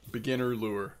great beginner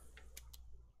lure.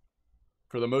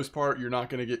 For the most part, you're not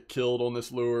going to get killed on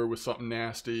this lure with something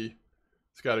nasty.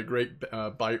 It's got a great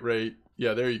bite rate.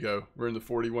 Yeah, there you go. We're in the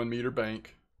 41 meter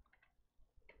bank.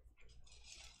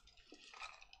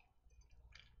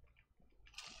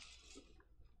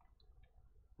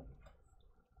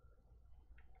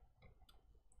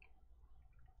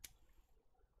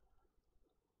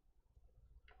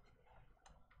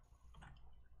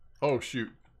 Oh, shoot.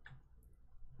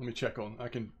 Let me check on, I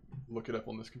can look it up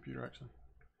on this computer actually.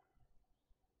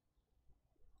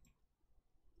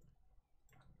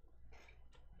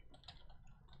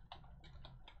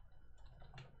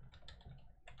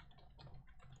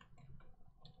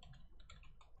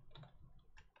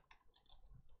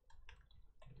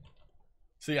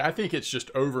 See, I think it's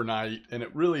just overnight, and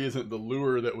it really isn't the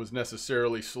lure that was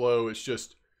necessarily slow. It's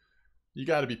just, you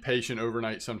got to be patient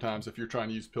overnight sometimes if you're trying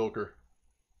to use pilker.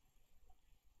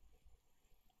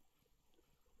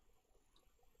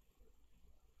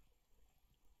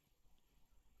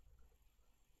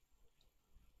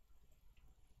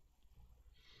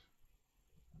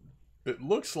 It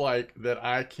looks like that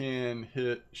I can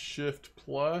hit Shift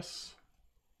plus.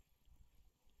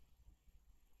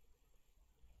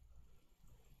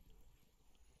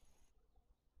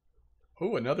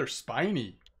 Oh, another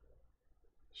spiny.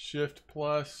 Shift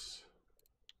plus.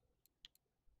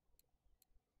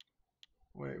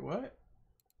 Wait, what?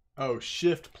 Oh,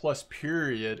 Shift plus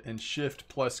period and Shift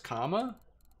plus comma?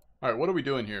 All right, what are we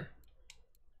doing here?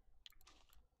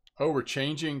 Oh, we're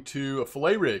changing to a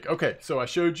fillet rig. Okay, so I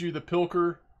showed you the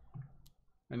pilker,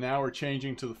 and now we're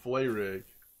changing to the fillet rig.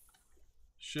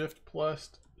 Shift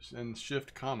plus and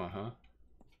shift comma, huh?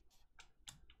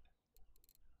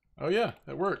 Oh yeah,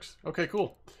 that works. Okay,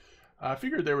 cool. I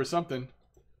figured there was something.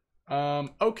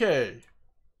 Okay,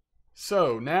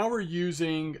 so now we're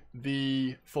using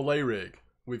the fillet rig.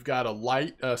 We've got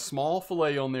a small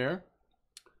fillet on there.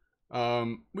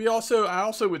 I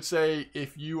also would say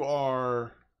if you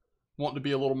are wanting to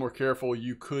be a little more careful,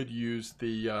 you could use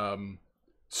the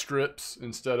strips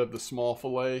instead of the small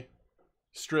fillet.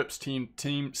 Strips seem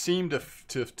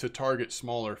to target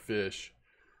smaller fish.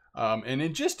 And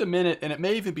in just a minute, and it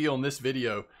may even be on this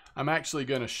video, I'm actually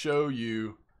going to show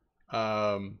you,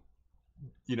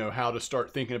 you know, how to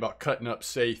start thinking about cutting up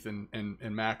saithe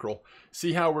and mackerel.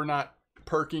 See how we're not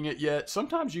perking it yet?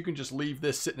 Sometimes you can just leave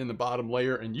this sitting in the bottom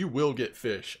layer and you will get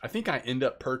fish. I think I end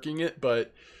up perking it,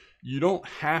 but you don't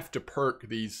have to perk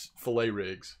these fillet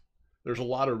rigs. There's a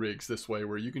lot of rigs this way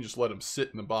where you can just let them sit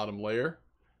in the bottom layer.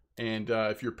 And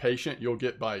if you're patient, you'll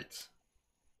get bites.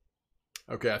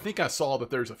 Okay, I think I saw that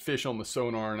there's a fish on the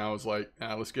sonar and I was like,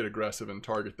 let's get aggressive and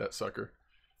target that sucker.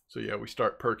 So yeah, we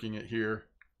start perking it here.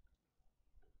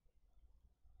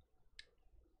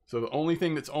 So the only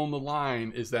thing that's on the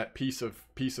line is that piece of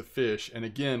fish. And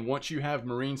again, once you have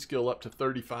marine skill up to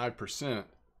 35%,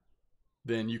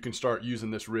 then you can start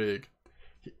using this rig.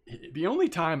 The only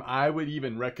time I would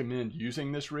even recommend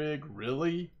using this rig,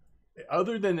 really,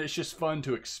 other than it's just fun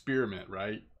to experiment,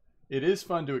 right? It is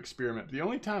fun to experiment. The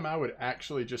only time I would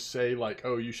actually just say like,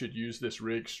 oh, you should use this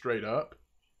rig straight up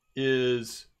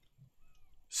is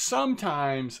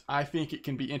sometimes I think it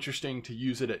can be interesting to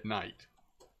use it at night.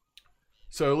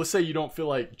 So let's say you don't feel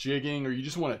like jigging or you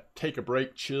just want to take a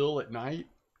break, chill at night.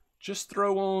 Just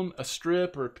throw on a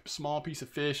strip or a small piece of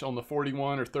fish on the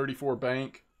 41 or 34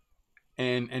 bank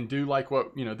and do like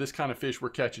what, you know, this kind of fish we're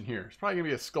catching here. It's probably gonna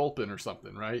be a sculpin or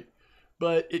something, right?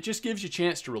 But it just gives you a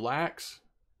chance to relax.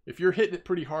 If you're hitting it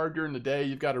pretty hard during the day,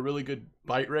 you've got a really good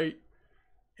bite rate.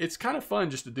 It's kind of fun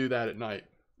just to do that at night.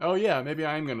 Oh yeah, maybe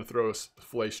I am gonna throw a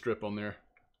fillet strip on there.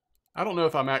 I don't know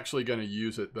if I'm actually gonna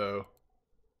use it though.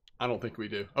 I don't think we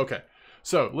do. Okay,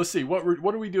 so let's see, what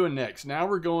are we doing next? Now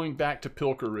we're going back to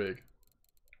pilker rig.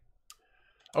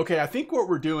 Okay, I think what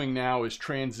we're doing now is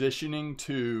transitioning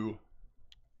to,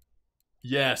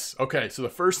 yes, okay, so the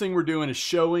first thing we're doing is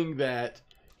showing that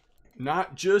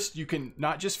not just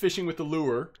fishing with the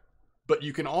lure, but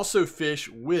you can also fish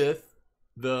with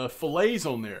the fillets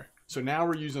on there. So now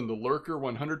we're using the Lurker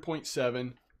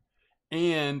 100.7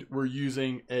 and we're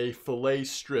using a fillet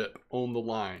strip on the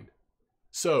line.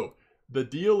 So the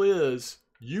deal is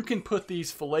you can put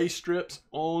these fillet strips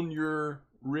on your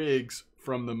rigs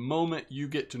from the moment you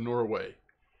get to Norway.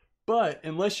 But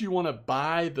unless you want to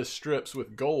buy the strips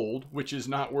with gold, which is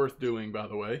not worth doing, by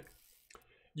the way,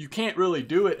 you can't really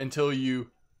do it until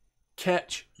you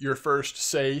catch your first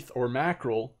saithe or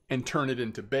mackerel and turn it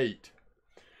into bait.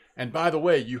 And by the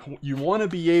way, you want to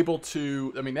be able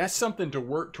to, I mean, that's something to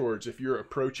work towards if you're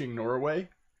approaching Norway,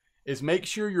 is make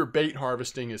sure your bait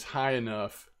harvesting is high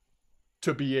enough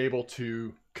to be able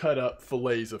to cut up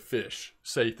fillets of fish,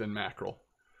 saithe and mackerel.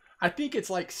 I think it's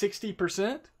like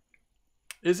 60%.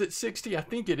 Is it 60? I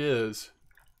think it is.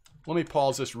 Let me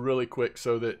pause this really quick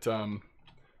so that,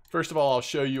 first of all, I'll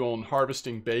show you on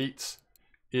harvesting baits.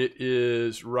 It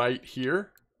is right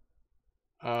here.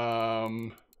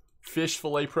 Fish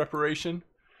fillet preparation.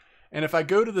 And if I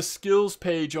go to the skills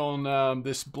page on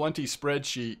this Blunty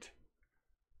spreadsheet,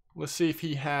 let's see if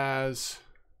he has,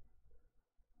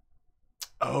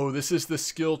 oh, this is the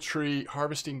skill tree,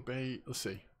 harvesting bait. Let's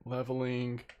see,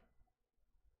 leveling.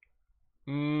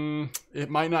 It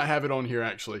might not have it on here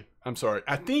actually. I'm sorry.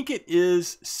 I think it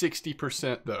is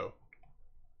 60% though.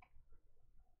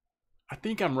 I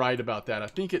think I'm right about that. I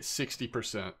think it's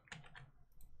 60%.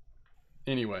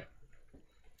 Anyway.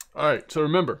 All right, so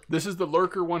remember, this is the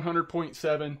Lurker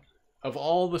 100.7. Of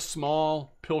all the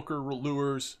small pilker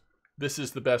lures, this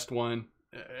is the best one.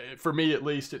 For me, at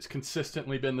least, it's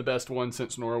consistently been the best one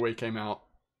since Norway came out.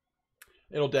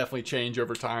 It'll definitely change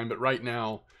over time, but right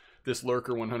now, this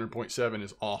Lurker 100.7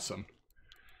 is awesome.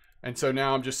 And so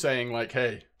now I'm just saying, like,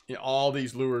 hey, you know, all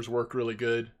these lures work really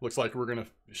good. Looks like we're going to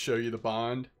show you the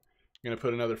bond. I'm going to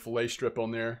put another fillet strip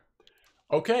on there.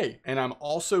 Okay, and I'm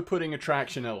also putting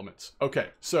attraction elements. Okay,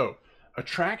 so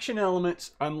attraction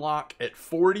elements unlock at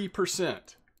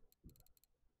 40%.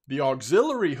 The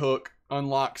auxiliary hook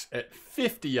unlocks at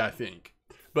 50, I think.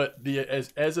 But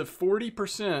as of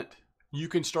 40%, you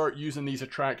can start using these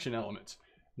attraction elements.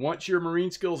 Once your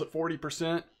marine skill's at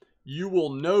 40%, you will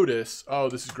notice, oh,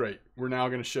 this is great. We're now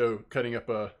going to show cutting up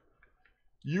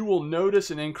you will notice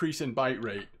an increase in bite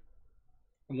rate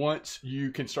once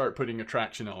you can start putting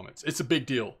attraction elements. It's a big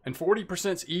deal. And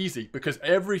 40% is easy because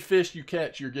every fish you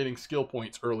catch, you're getting skill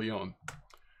points early on.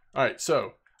 All right,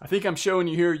 so I think I'm showing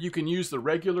you here, you can use the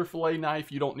regular fillet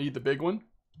knife. You don't need the big one.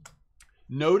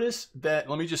 Notice that,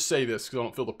 let me just say this because I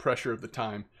don't feel the pressure of the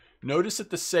time. Notice that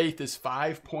the saith is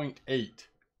 5.8.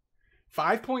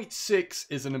 5.6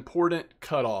 is an important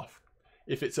cutoff.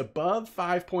 If it's above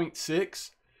 5.6,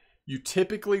 you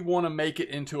typically want to make it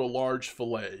into a large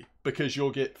fillet because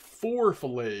you'll get 4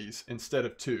 fillets instead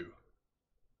of 2.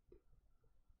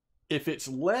 If it's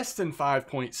less than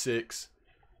 5.6,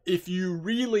 if you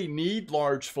really need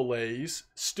large fillets,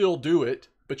 still do it,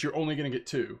 but you're only going to get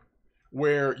 2.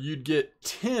 Where you'd get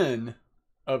 10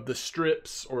 of the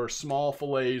strips or small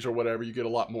fillets or whatever, you get a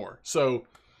lot more. So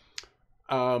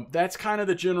that's kind of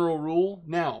the general rule.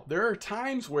 Now, there are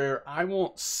times where I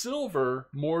want silver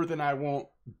more than I want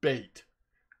bait.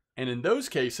 And in those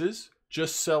cases,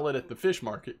 just sell it at the fish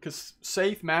market because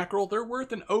saith mackerel, they're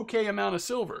worth an okay amount of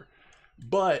silver.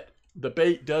 But the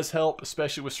bait does help,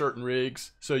 especially with certain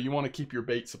rigs. So you want to keep your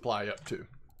bait supply up too.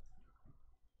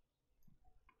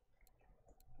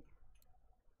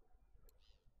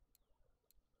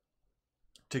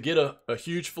 To get a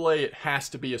huge fillet, it has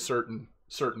to be a certain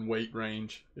weight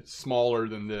range. It's smaller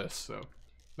than this, so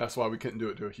that's why we couldn't do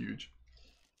it to a huge.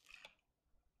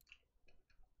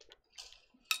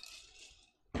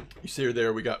 You see her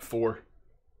there, we got 4.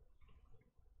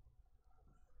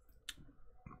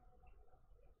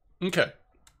 Okay,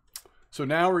 so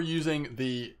now we're using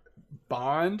the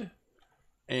bond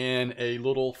and a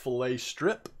little fillet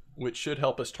strip, which should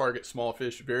help us target small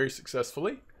fish very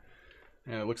successfully.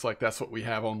 And it looks like that's what we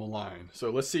have on the line. So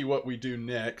let's see what we do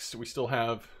next. We still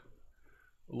have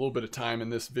a little bit of time in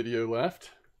this video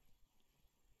left.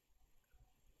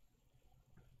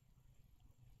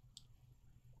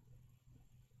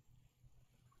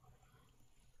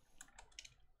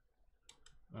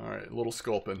 All right, a little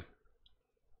sculpin.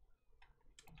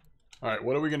 All right,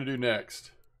 what are we going to do next?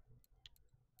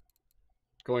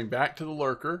 Going back to the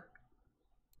lurker.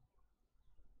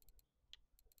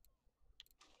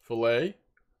 Fillet.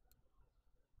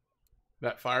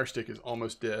 That fire stick is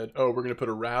almost dead. Oh, we're going to put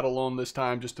a rattle on this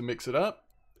time just to mix it up.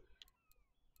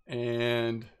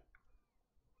 And,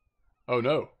 oh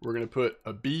no, we're going to put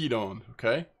a bead on,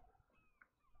 okay?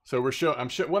 So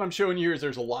what I'm showing you here is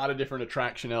there's a lot of different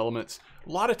attraction elements.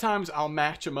 A lot of times I'll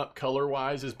match them up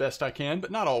color-wise as best I can,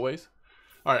 but not always.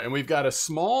 All right, and we've got a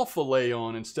small fillet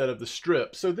on instead of the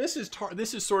strip. So this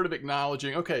is sort of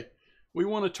acknowledging, okay, we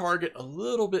want to target a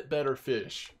little bit better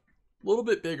fish, a little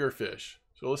bit bigger fish.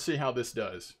 So let's see how this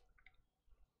does.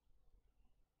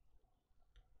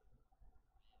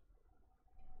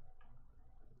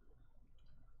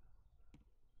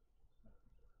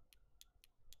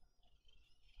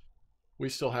 We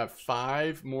still have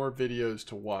 5 more videos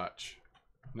to watch.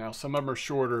 Now some of them are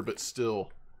shorter, but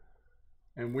still.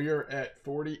 And we are at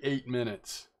 48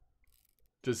 minutes.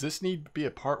 Does this need to be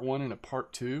a part 1 and a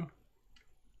part 2?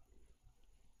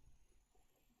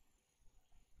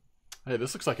 Hey,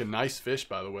 this looks like a nice fish,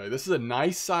 by the way. This is a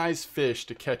nice size fish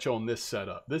to catch on this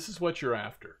setup. This is what you're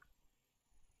after.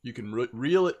 You can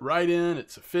reel it right in.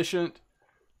 It's efficient,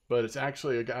 but it's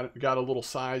actually got a little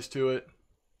size to it.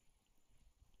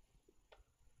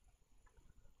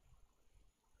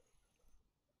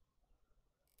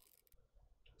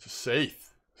 It's a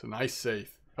saith. It's a nice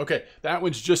saith. Okay, that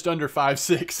one's just under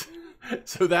 5.6.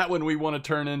 So that one we want to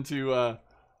turn into...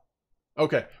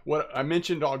 Okay, what I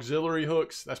mentioned, auxiliary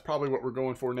hooks. That's probably what we're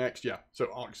going for next. Yeah, so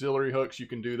auxiliary hooks, you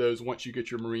can do those once you get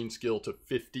your marine skill to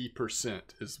 50%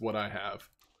 is what I have.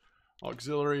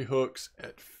 Auxiliary hooks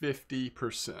at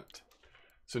 50%.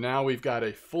 So now we've got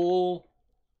a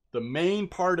the main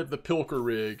part of the pilker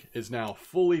rig is now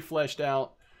fully fleshed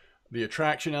out. The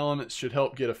attraction elements should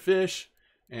help get a fish,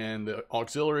 and the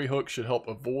auxiliary hook should help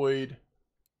avoid.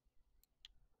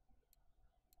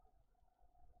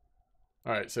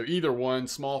 All right, so either one,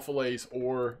 small fillets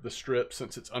or the strip,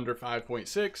 since it's under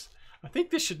 5.6. I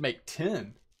think this should make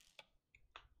 10.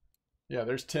 Yeah,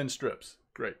 there's 10 strips.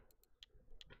 Great.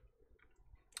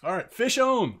 All right, fish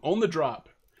on the drop.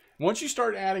 Once you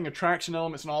start adding attraction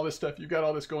elements and all this stuff, you've got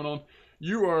all this going on,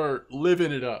 you are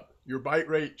living it up. Your bite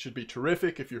rate should be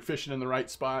terrific if you're fishing in the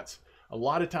right spots. A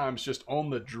lot of times just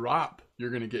on the drop, you're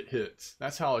going to get hits.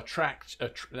 That's how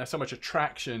that's how much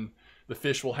attraction the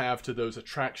fish will have to those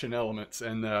attraction elements,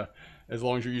 and as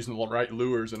long as you're using the right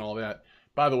lures and all that.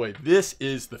 By the way, this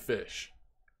is the fish.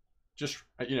 Just,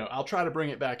 you know, I'll try to bring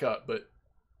it back up, but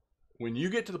when you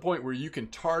get to the point where you can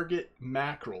target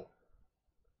mackerel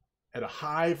at a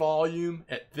high volume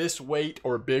at this weight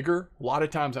or bigger, a lot of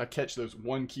times I catch those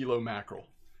 1 kilo mackerel.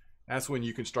 That's when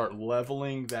you can start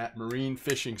leveling that marine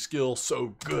fishing skill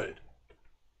so good.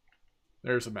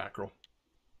 There's a mackerel.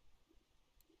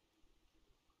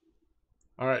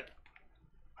 All right.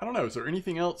 I don't know. Is there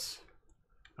anything else?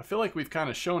 I feel like we've kind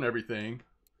of shown everything.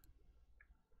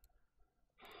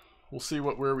 We'll see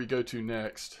where we go to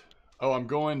next. Oh,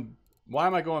 why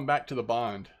am I going back to the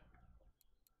bond?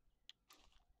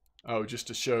 Oh, just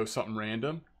to show something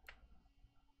random.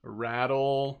 A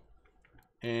rattle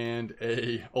and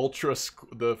a why do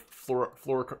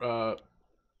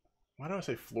I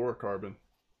say fluorocarbon?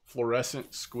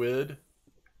 Fluorescent squid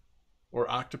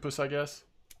or octopus, I guess.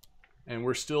 And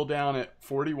we're still down at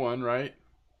 41, right?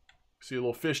 See a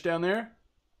little fish down there?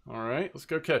 All right, let's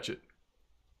go catch it.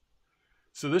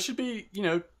 So this should be, you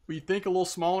know, we think a little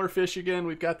smaller fish again.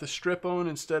 We've got the strip on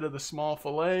instead of the small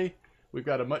fillet. We've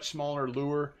got a much smaller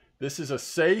lure. This is a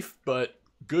safe but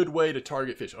good way to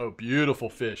target fish. Oh, beautiful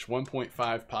fish,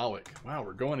 1.5 pollock. Wow,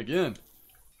 we're going again.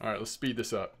 All right, let's speed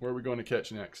this up. Where are we going to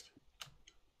catch next?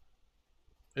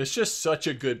 It's just such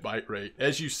a good bite rate,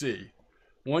 as you see.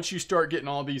 Once you start getting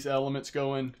all these elements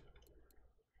going,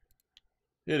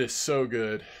 it is so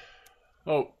good.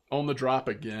 Oh, on the drop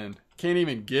again. Can't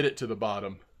even get it to the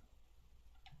bottom.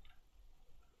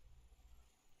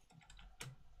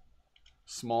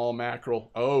 Small mackerel.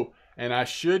 Oh, and I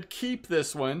should keep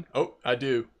this one. Oh, I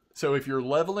do. So if you're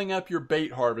leveling up your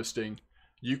bait harvesting,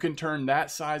 you can turn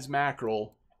that size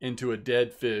mackerel into a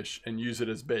dead fish and use it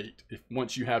as bait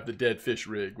once you have the dead fish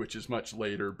rig, which is much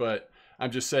later. But I'm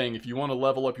just saying, if you want to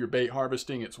level up your bait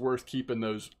harvesting, it's worth keeping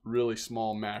those really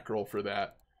small mackerel for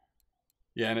that.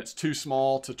 Yeah, and it's too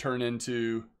small to turn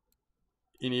into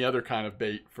any other kind of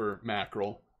bait for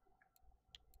mackerel.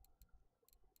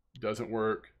 Doesn't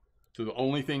work. So the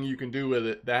only thing you can do with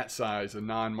it that size, a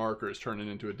non-marker, is turn it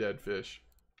into a dead fish.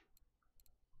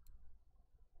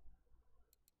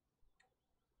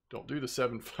 Don't do the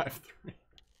 753.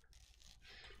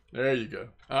 There you go.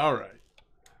 All right.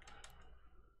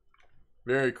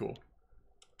 Very cool.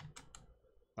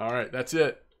 All right, that's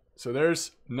it. So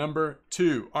there's number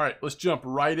 2. All right, let's jump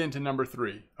right into number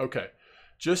 3. Okay,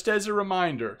 just as a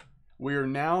reminder, we are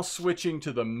now switching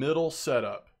to the middle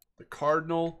setup. The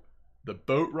cardinal, the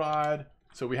boat rod.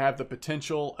 So we have the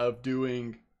potential of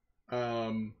doing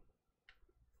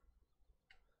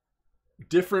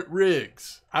different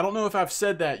rigs. I don't know if I've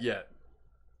said that yet.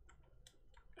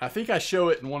 I think I show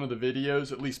it in one of the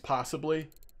videos, at least possibly.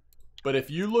 But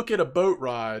if you look at a boat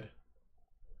rod,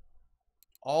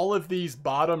 all of these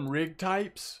bottom rig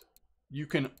types, you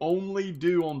can only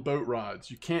do on boat rods.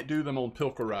 You can't do them on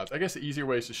pilker rods. I guess the easier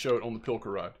way is to show it on the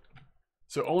pilker rod.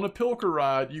 So on a pilker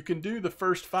rod, you can do the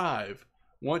first 5.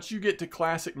 Once you get to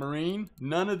classic marine,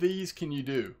 none of these can you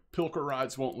do. Pilker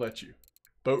rods won't let you.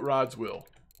 Boat rods will.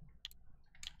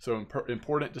 So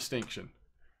important distinction.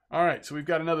 All right, so we've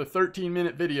got another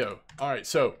 13-minute video. All right,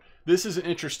 so this is an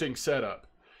interesting setup.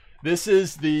 This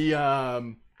is the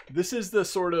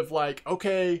sort of like,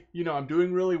 okay, you know, I'm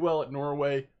doing really well at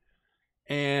Norway,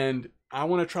 and I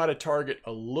want to try to target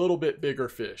a little bit bigger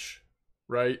fish,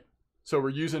 right? So we're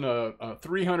using a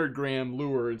 300-gram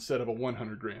lure instead of a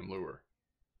 100-gram lure.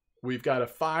 We've got a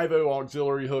 5.0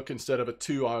 auxiliary hook instead of a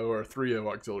 2.0 or a 3.0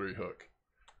 auxiliary hook.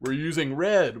 We're using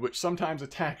red, which sometimes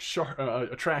attracts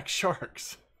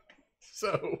sharks.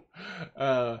 So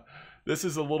this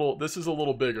is a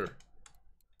little bigger.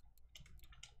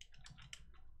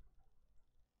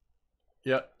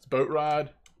 Yep, it's boat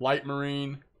rod, light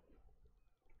marine,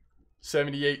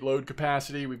 78 load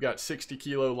capacity. We've got 60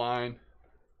 kilo line.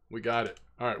 We got it.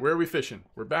 All right, where are we fishing?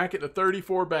 We're back at the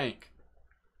 34 bank.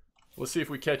 Let's see if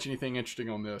we catch anything interesting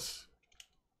on this.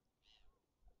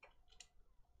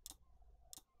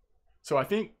 So I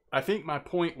think my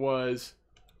point was,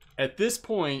 at this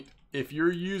point, if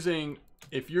you're using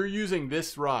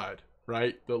this rod,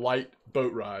 right, the light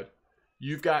boat rod,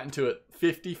 you've gotten to it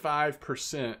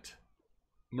 55%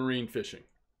 marine fishing.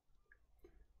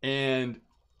 And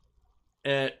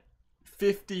at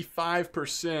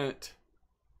 55%,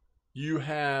 you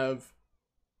have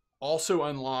also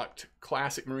unlocked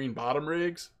classic marine bottom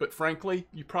rigs, but frankly,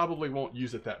 you probably won't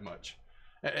use it that much.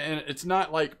 And it's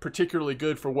not like particularly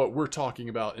good for what we're talking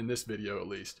about in this video, at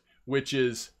least, which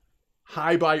is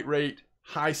high bite rate,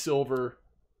 high silver,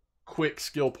 quick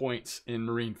skill points in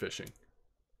marine fishing.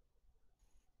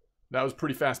 That was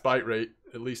pretty fast bite rate,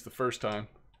 at least the first time.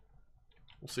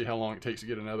 We'll see how long it takes to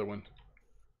get another one.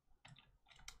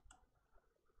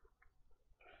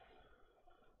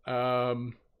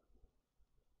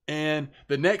 And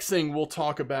the next thing we'll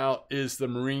talk about is the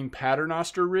marine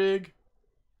paternoster rig.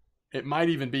 It might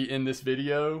even be in this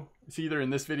video. It's either in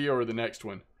this video or the next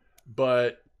one.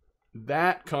 But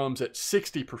that comes at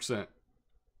 60%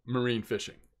 marine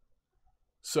fishing.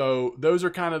 So those are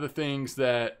kind of the things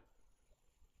that,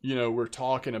 you know, we're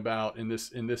talking about in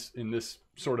this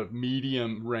sort of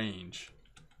medium range.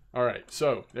 All right,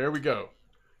 so there we go.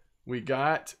 We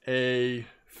got a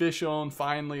fish on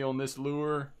finally on this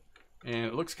lure, and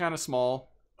it looks kind of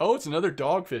small. Oh, it's another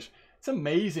dogfish. It's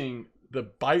amazing the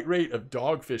bite rate of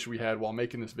dogfish we had while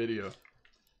making this video.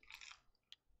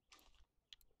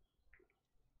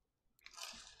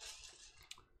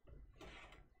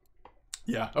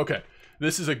 Yeah, okay.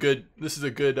 This is a good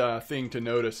thing to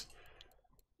notice.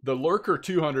 The Lurker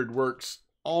 200 works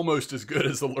almost as good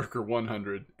as the Lurker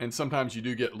 100, and sometimes you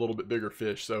do get a little bit bigger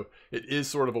fish, so it is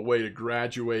sort of a way to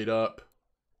graduate up.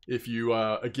 If you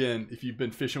again, if you've been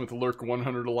fishing with the Lurker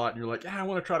 100 a lot and you're like, I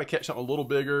want to try to catch something a little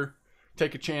bigger,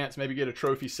 take a chance, maybe get a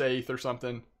trophy saith or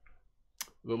something.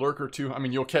 The Lurker 200, I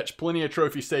mean, you'll catch plenty of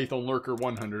trophy saith on Lurker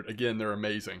 100. Again, they're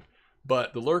amazing,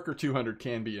 but the Lurker 200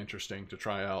 can be interesting to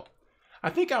try out.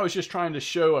 I think I was just trying to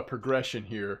show a progression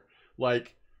here.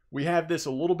 Like, we have this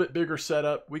a little bit bigger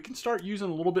setup. We can start using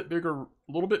a little bit bigger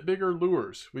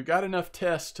lures. We've got enough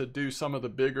tests to do some of the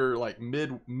bigger, like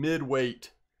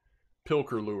mid-weight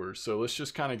pilker lures. So let's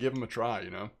just kind of give them a try,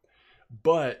 you know.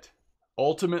 But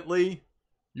ultimately,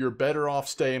 you're better off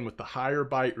staying with the higher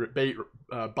bite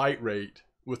rate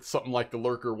with something like the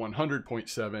Lurker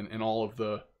 100.7 and all of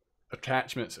the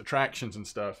attractions and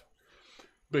stuff,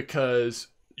 because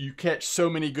you catch so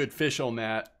many good fish on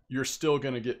that, you're still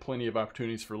going to get plenty of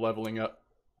opportunities for leveling up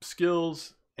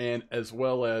skills and as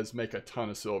well as make a ton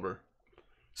of silver.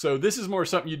 So this is more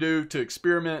something you do to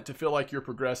experiment, to feel like you're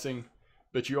progressing,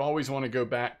 but you always want to go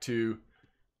back to,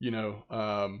 you know,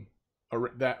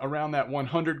 around that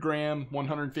 100 gram,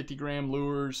 150 gram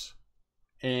lures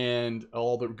and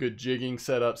all the good jigging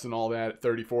setups and all that at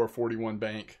 34, 41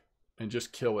 bank, and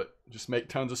just kill it. Just make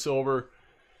tons of silver,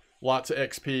 lots of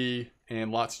XP,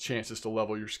 and lots of chances to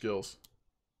level your skills.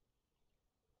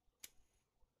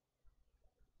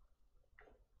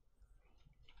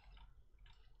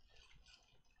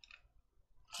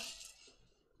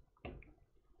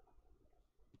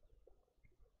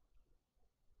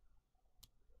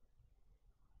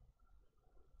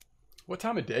 What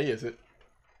time of day is it?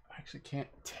 I actually can't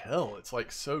tell. It's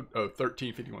like so... Oh,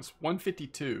 13:51. It's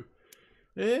 1:52.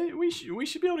 We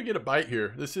should be able to get a bite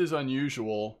here. This is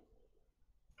unusual.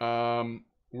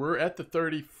 We're at the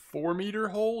 34 meter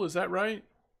hole. Is that right?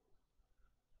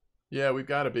 Yeah, we've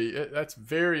got to be. That's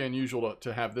very unusual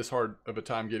to have this hard of a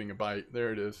time getting a bite.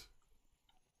 There it is.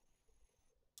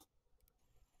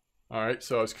 All right,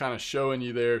 so I was kind of showing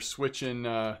you there, switching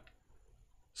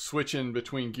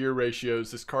between gear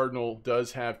ratios. This Cardinal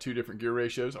does have 2 different gear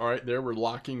ratios. All right, there we're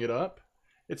locking it up.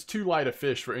 It's too light a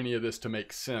fish for any of this to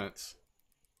make sense.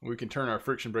 We can turn our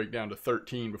friction brake down to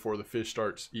 13 before the fish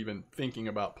starts even thinking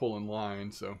about pulling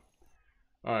line. So,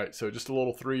 all right, so just a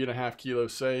little 3.5 kilo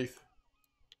saith.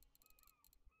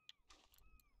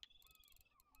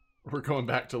 We're going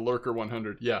back to Lurker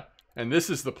 100. Yeah, and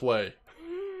this is the play.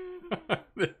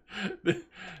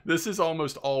 This is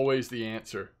almost always the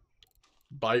answer.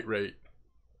 Bite rate.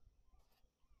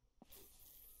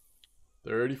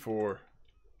 34.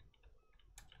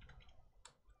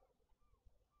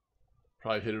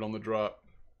 Probably hit it on the drop.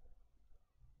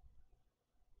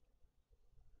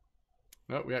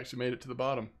 Nope, we actually made it to the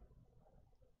bottom.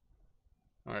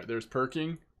 All right, there's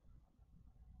perking.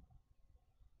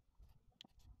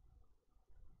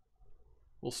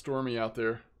 A little stormy out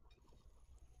there.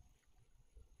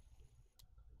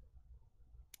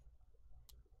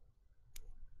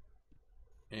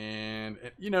 And,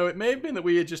 you know, it may have been that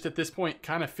we had just at this point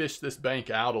kind of fished this bank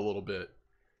out a little bit.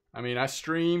 I mean, I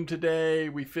streamed today.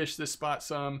 We fished this spot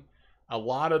some. A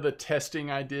lot of the testing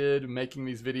I did making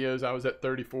these videos, I was at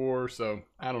 34. So,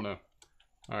 I don't know.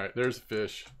 All right, there's a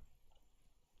fish.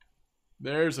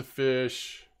 There's a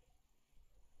fish.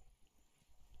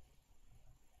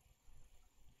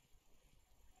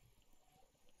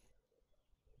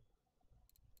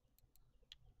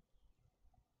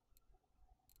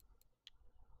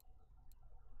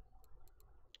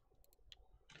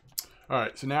 All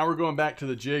right, so now we're going back to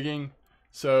the jigging.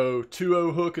 So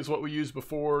 2.0 hook is what we used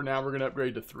before. Now we're going to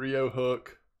upgrade to 3.0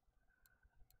 hook.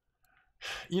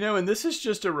 You know, and this is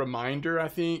just a reminder, I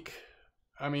think.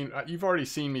 I mean, you've already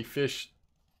seen me fish.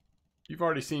 You've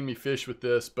already seen me fish with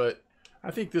this, but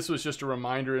I think this was just a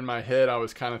reminder in my head. I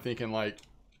was kind of thinking like,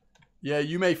 yeah,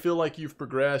 you may feel like you've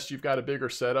progressed, you've got a bigger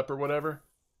setup or whatever,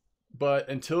 But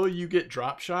until you get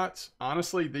drop shots,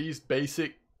 honestly, these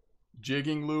basic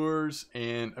jigging lures,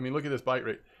 and I mean, look at this bite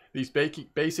rate. These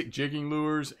basic jigging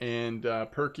lures and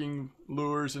perking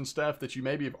lures and stuff that you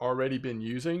maybe have already been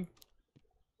using,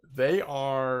 they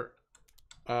are,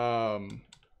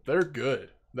 they're good.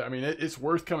 I mean, it's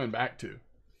worth coming back to.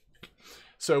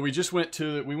 So we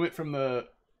went from the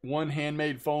one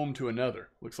handmade foam to another.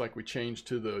 Looks like we changed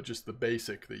to just the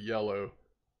basic, the yellow.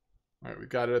 All right, we've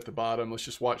got it at the bottom. Let's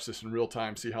just watch this in real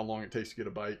time, see how long it takes to get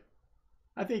a bite.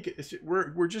 I think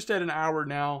we're just at an hour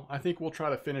now. I think we'll try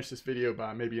to finish this video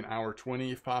by maybe an hour 20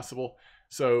 if possible.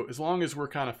 So as long as we're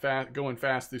kind of going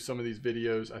fast through some of these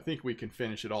videos, I think we can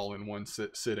finish it all in one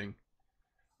sitting.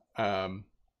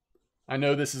 I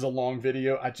know this is a long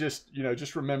video. I just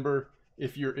remember,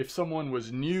 if someone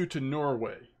was new to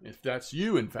Norway, if that's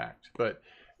you in fact, but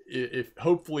if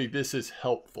hopefully this is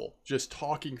helpful, just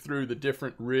talking through the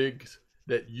different rigs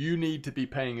that you need to be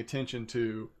paying attention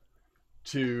to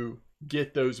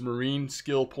get those marine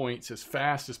skill points as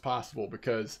fast as possible,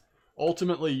 because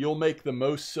ultimately you'll make the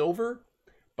most silver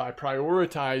by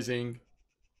prioritizing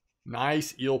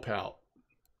nice eel pout.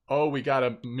 Oh, we got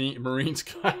a marine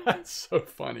skill. That's so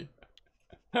funny.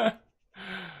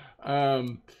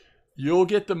 You'll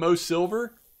get the most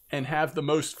silver and have the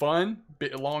most fun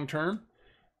long term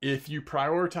if you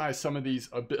prioritize some of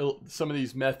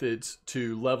these methods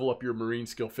to level up your marine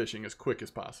skill fishing as quick as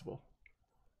possible.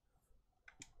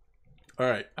 All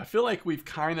right, I feel like we've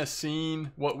kind of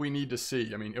seen what we need to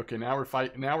see. I mean, okay, now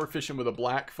we're fishing with a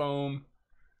black foam.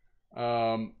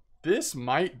 This one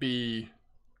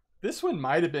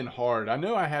might have been hard. I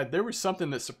know there was something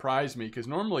that surprised me, because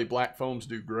normally black foams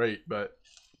do great, but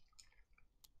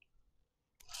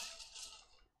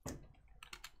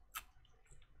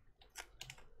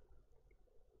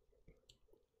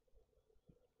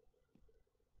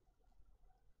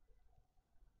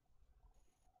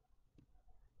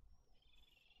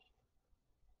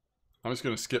I'm just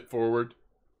going to skip forward.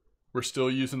 We're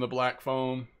still using the black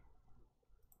foam.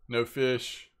 No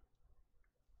fish.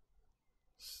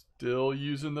 Still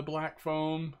using the black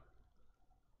foam.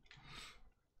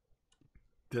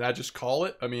 Did I just call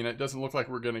it? I mean, it doesn't look like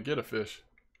we're going to get a fish.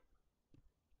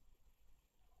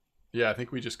 Yeah, I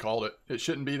think we just called it. It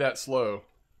shouldn't be that slow.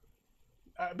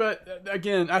 But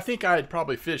again, I think I had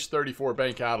probably fished 34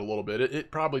 bank out a little bit. It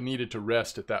probably needed to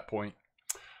rest at that point.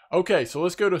 Okay, so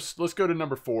let's go to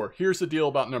number 4. Here's the deal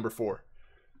about number 4.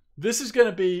 This is going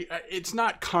to be, it's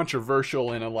not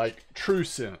controversial in a true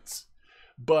sense,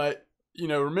 but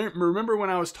remember when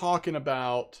I was talking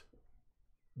about,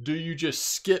 do you just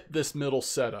skip this middle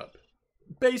setup?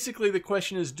 Basically, the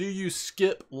question is, do you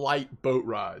skip light boat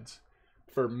rides?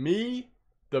 For me,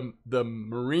 the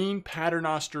Marine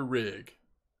Paternoster rig,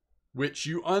 which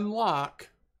you unlock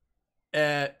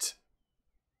at,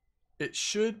 it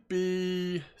should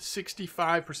be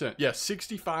 65%. Yeah,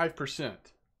 65%.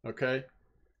 Okay.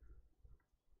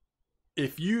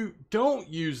 If you don't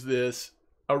use this,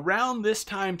 around this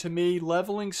time, to me,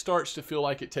 leveling starts to feel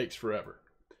like it takes forever.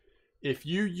 If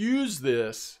you use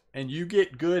this and you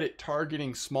get good at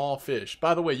targeting small fish,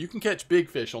 by the way, you can catch big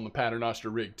fish on the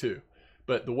Paternoster rig too.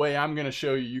 But the way I'm going to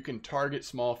show you, you can target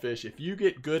small fish. If you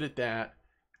get good at that,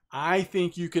 I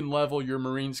think you can level your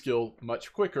marine skill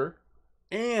much quicker.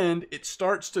 And it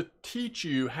starts to teach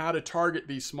you how to target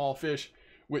these small fish,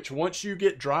 which once you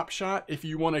get drop shot, if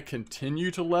you want to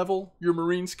continue to level your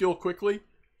marine skill quickly,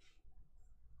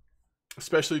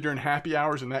 especially during happy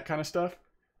hours and that kind of stuff,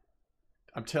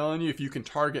 I'm telling you, if you can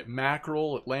target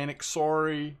mackerel, Atlantic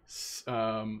sorry,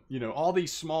 all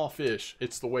these small fish,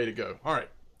 it's the way to go. All right,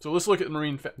 so let's look at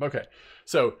marine. Okay,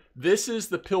 so this is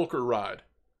the pilker rod.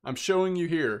 I'm showing you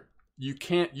here. You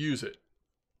can't use it.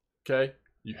 Okay.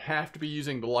 You have to be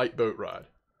using the light boat rod.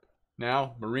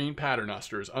 Now, Marine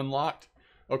Paternoster is unlocked.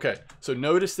 Okay, so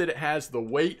notice that it has the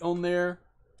weight on there.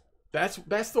 That's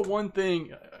the one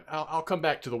thing. I'll come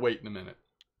back to the weight in a minute.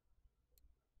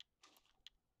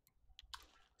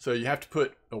 So you have to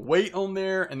put a weight on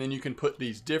there, and then you can put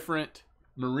these different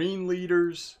marine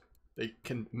leaders. They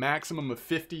can maximum of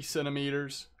 50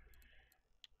 centimeters.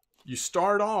 You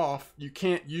start off, you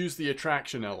can't use the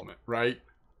attraction element, right?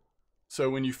 So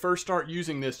when you first start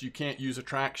using this, you can't use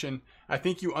attraction. I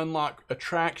think you unlock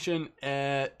attraction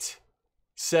at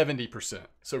 70%.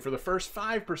 So for the first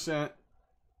 5%,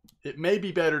 it may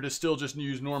be better to still just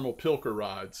use normal pilker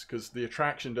rods, because the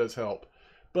attraction does help.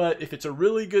 But if it's a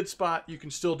really good spot, you can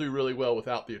still do really well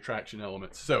without the attraction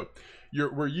elements. So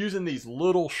we're using these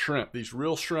little shrimp, these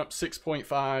real shrimp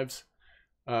 6.5s.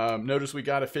 Notice we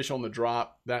got a fish on the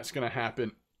drop. That's going to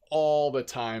happen all the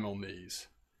time on these.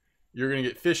 You're going to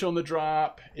get fish on the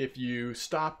drop. If you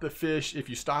stop the fish, if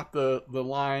you stop the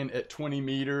line at 20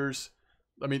 meters,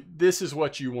 I mean, this is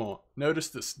what you want. Notice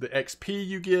this, the XP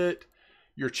you get,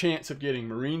 your chance of getting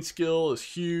marine skill is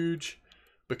huge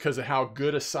because of how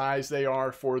good a size they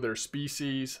are for their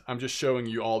species. I'm just showing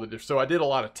you all the different. So I did a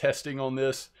lot of testing on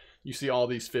this. You see all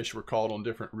these fish were caught on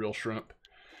different reel shrimp.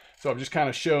 So I'm just kind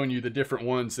of showing you the different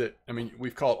ones that, I mean,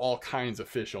 we've caught all kinds of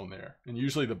fish on there. And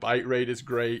usually the bite rate is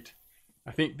great.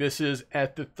 I think this is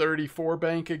at the 34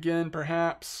 bank again,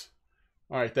 perhaps.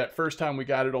 All right, that first time we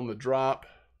got it on the drop.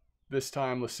 This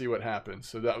time, let's see what happens.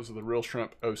 So that was the Reel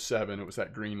Shrimp 07. It was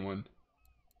that green one.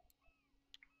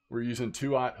 We're using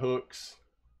 2/0 hooks.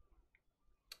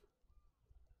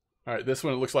 All right, this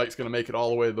one, it looks like it's going to make it all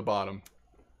the way to the bottom.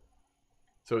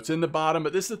 So it's in the bottom,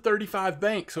 but this is a 35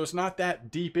 bank, so it's not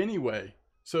that deep anyway.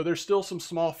 So there's still some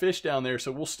small fish down there,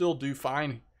 so we'll still do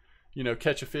fine. You know,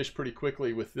 catch a fish pretty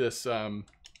quickly with this setup.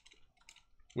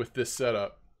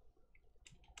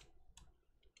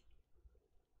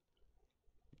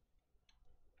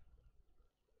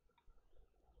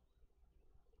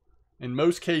 In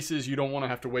most cases, you don't want to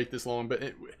have to wait this long,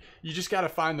 but you just got to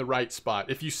find the right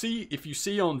spot. If you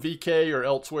see on VK or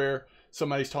elsewhere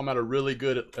somebody's talking about a really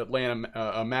good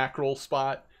Atlanta mackerel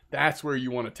spot, that's where you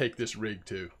want to take this rig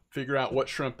to. Figure out what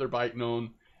shrimp they're biting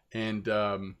on, and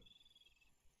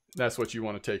that's what you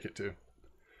want to take it to.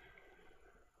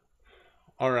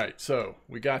 All right, so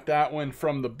we got that one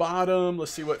from the bottom.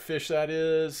 Let's see what fish that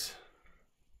is.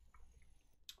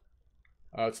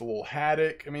 It's a little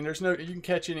haddock. I mean, there's no, you can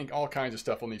catch all kinds of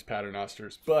stuff on these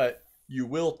paternosters, but you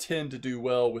will tend to do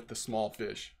well with the small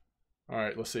fish. All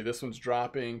right, let's see. This one's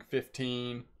dropping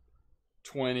 15,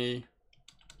 20.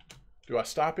 Do I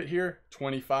stop it here?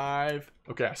 25.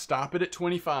 Okay, I stop it at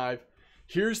 25.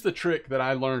 Here's the trick that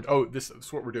I learned. Oh, this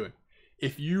is what we're doing.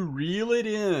 If you reel it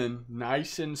in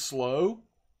nice and slow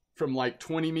from like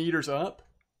 20 meters up,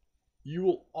 you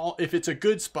will, if it's a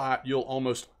good spot, you'll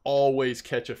almost always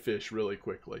catch a fish really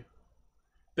quickly.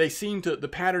 They seem to, the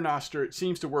paternoster, it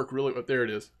seems to work really, oh, there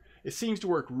it is. It seems to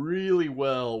work really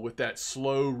well with that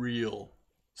slow reel.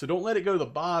 So don't let it go to the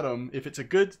bottom. If it's a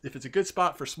good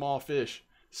spot for small fish,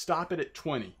 stop it at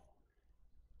 20.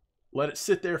 Let it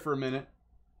sit there for a minute.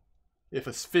 If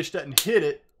a fish doesn't hit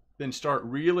it, then start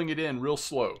reeling it in real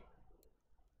slow.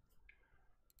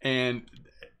 And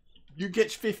you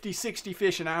get 50, 60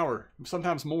 fish an hour,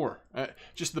 sometimes more.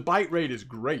 Just the bite rate is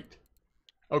great.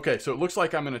 Okay, so it looks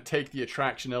like I'm going to take the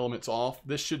attraction elements off.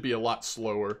 This should be a lot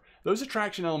slower. Those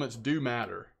attraction elements do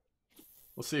matter.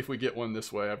 Let's see if we get one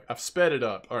this way. I've sped it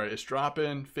up. All right, it's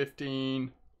dropping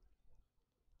 15,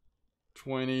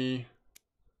 20.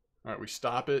 All right, we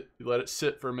stop it. We let it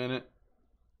sit for a minute.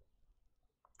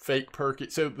 Fake perk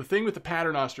it. So the thing with the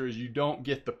paternoster is you don't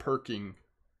get the perking.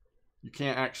 You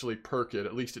can't actually perk it.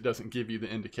 At least it doesn't give you the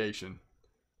indication.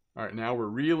 All right, now we're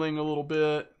reeling a little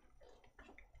bit.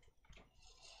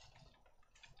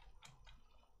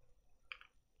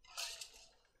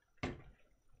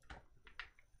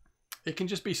 It can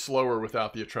just be slower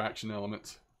without the attraction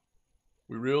elements.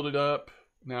 We reeled it up.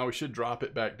 Now we should drop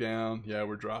it back down. Yeah,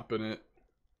 we're dropping it.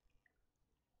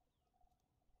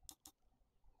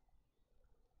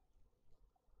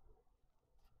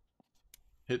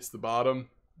 Hits the bottom.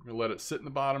 We're going to let it sit in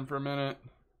the bottom for a minute.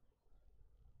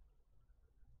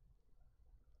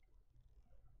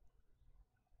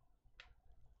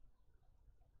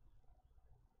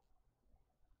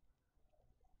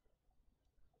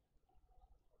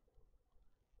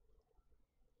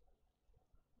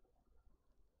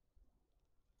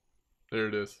 There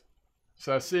it is.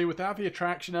 So see, without the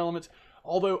attraction elements,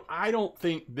 although I don't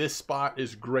think this spot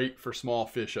is great for small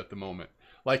fish at the moment.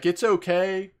 Like, it's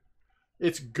okay.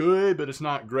 It's good, but it's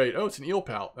not great. Oh, it's an eel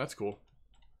pout. That's cool.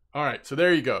 All right, so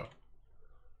there you go.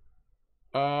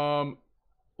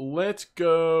 Let's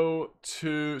go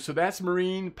to, so that's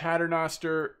marine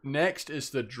paternoster. Next is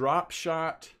the drop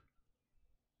shot.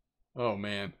 Oh,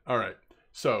 man. All right.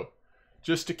 So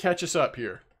just to catch us up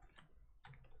here.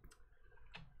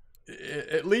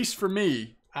 At least for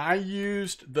me, I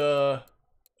used the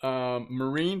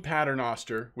marine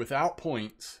paternoster without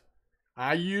points.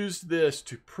 I used this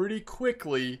to pretty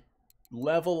quickly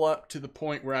level up to the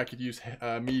point where I could use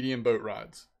medium boat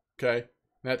rods. Okay,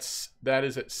 that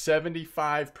is at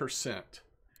 75%,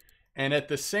 and at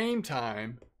the same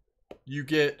time, you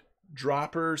get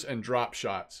droppers and drop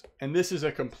shots, and this is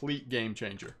a complete game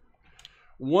changer.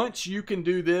 Once you can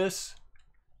do this,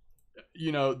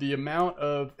 you know, the amount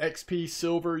of XP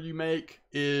silver you make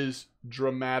is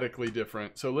dramatically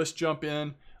different. So let's jump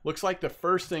in. Looks like the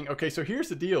first thing, okay, so here's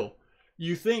the deal.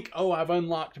 You think, oh, I've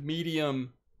unlocked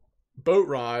medium boat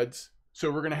rods. So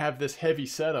we're going to have this heavy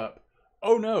setup.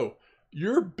 Oh no,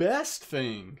 your best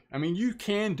thing, I mean, you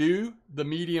can do the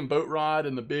medium boat rod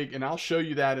and the big, and I'll show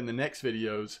you that in the next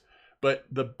videos, but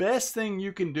the best thing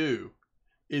you can do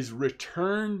is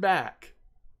return back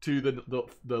to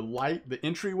the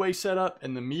entryway setup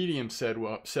and the medium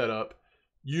setup.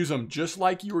 Use them just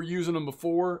like you were using them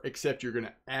before, except you're going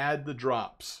to add the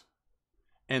drops.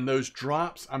 And those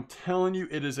drops, I'm telling you,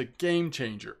 it is a game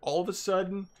changer. All of a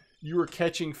sudden, you are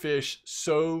catching fish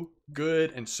so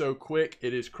good and so quick,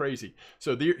 it is crazy.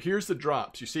 So here's the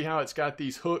drops. You see how it's got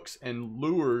these hooks and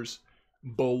lures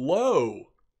below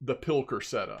the pilker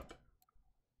setup.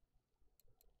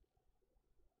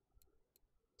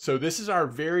 So this is our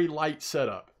very light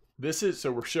setup.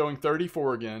 So we're showing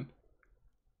 34 again.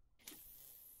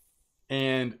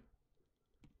 And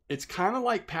it's kind of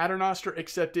like Paternoster,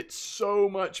 except it's so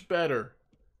much better.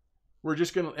 We're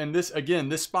just going to, and this, again,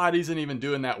 this spot isn't even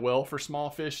doing that well for small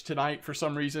fish tonight for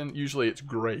some reason. Usually it's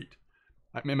great.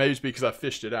 I mean, maybe it's because I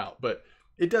fished it out, but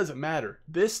it doesn't matter.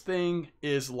 This thing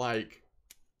is like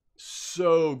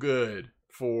so good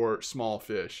for small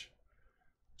fish.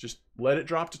 Just let it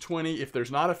drop to 20. If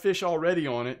there's not a fish already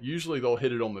on it, usually they'll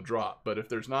hit it on the drop. But if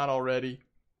there's not already,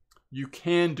 you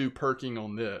can do perking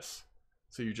on this.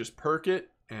 So you just perk it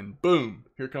and boom,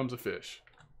 here comes a fish.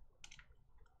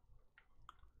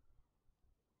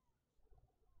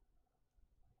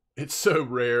 It's so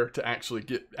rare to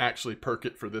actually perk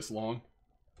it for this long.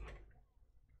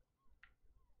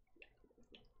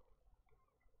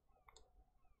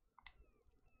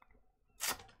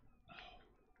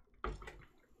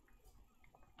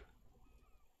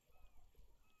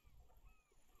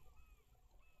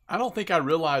 I don't think I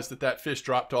realized that that fish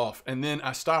dropped off, and then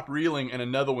I stopped reeling and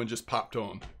another one just popped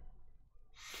on.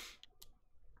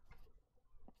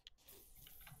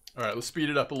 All right, let's speed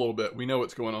it up a little bit. We know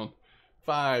what's going on.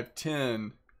 5,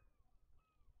 10.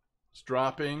 It's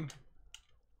dropping.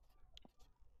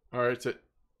 All right,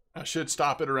 I should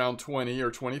stop it around 20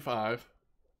 or 25.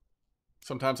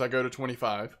 Sometimes I go to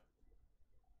 25.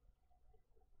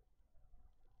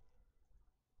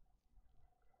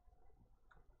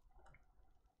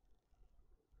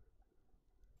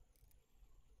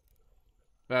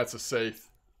 That's a safe.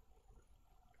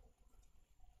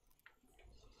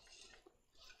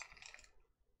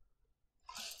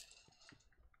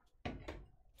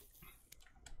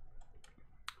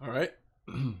 All right.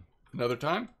 Another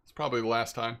time. It's probably the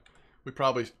last time. We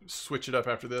probably switch it up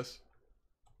after this.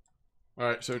 All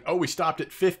right. So, oh, we stopped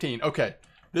at 15. Okay.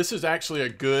 This is actually a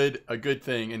good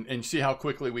thing. And see how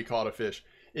quickly we caught a fish.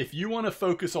 If you want to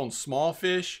focus on small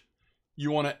fish,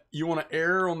 you want to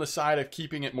err on the side of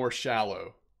keeping it more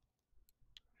shallow.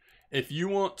 If you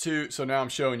want to, so now I'm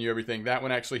showing you everything. That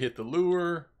one actually hit the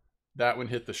lure. That one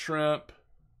hit the shrimp.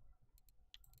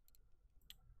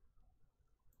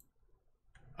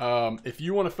 If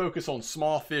you want to focus on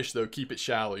small fish, though, keep it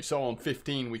shallow. You saw on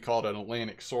 15, we caught an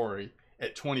Atlantic sorry.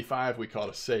 At 25, we caught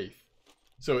a safe.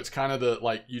 So it's kind of the,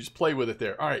 like, you just play with it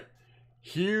there. All right,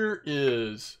 here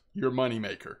is your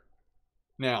moneymaker.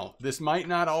 Now, this might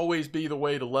not always be the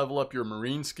way to level up your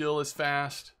marine skill as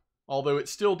fast, although it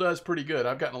still does pretty good.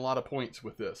 I've gotten a lot of points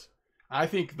with this. I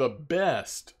think the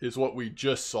best is what we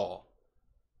just saw,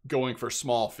 going for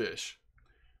small fish.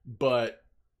 But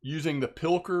using the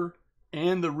pilker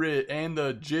and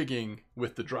the jigging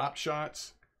with the drop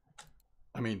shots,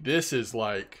 I mean, this is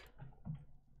like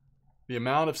the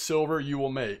amount of silver you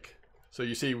will make. So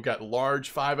you see we've got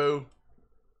large 5.0,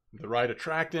 the right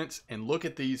attractants, and look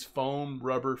at these foam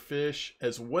rubber fish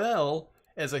as well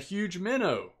as a huge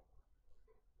minnow.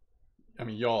 I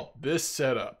mean, y'all, this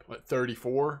setup at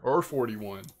 34 or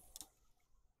 41.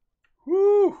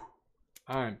 Whoo!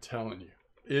 I'm telling you,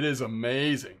 it is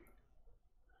amazing.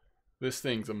 This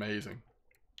thing's amazing.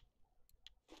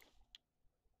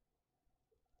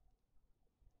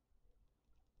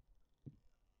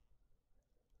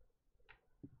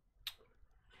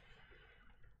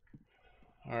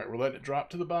 All right, we're letting it drop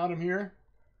to the bottom here.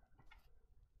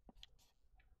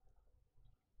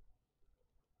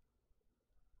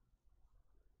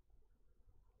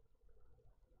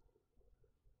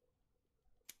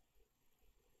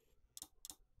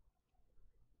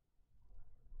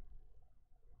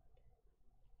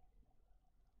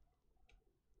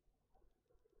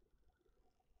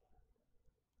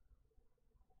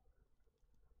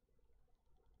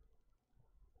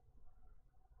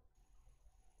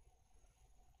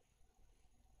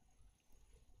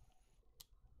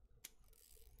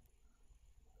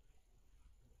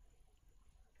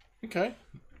 Okay,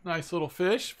 nice little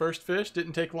fish. First fish,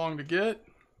 didn't take long to get.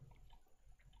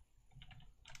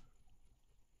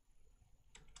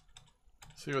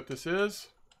 See what this is.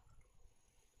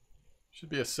 Should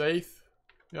be a safe.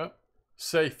 Yep.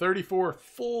 Safe 34,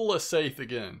 full of safe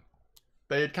again.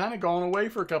 They had kind of gone away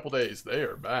for a couple days. They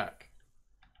are back.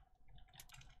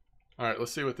 All right,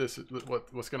 let's see what this is,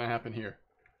 what's going to happen here.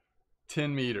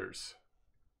 10 meters.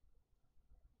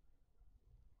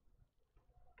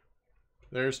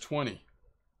 There's 20.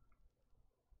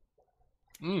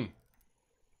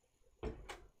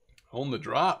 On the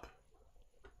drop.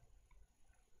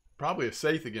 Probably a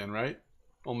safe again, right?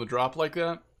 On the drop like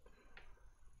that.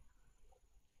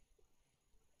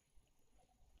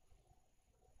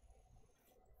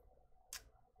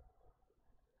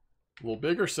 A little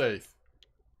bigger safe.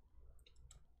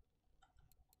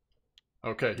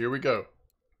 Okay, here we go.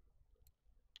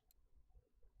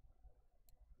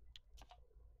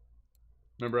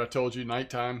 Remember I told you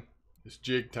nighttime is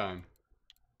jig time.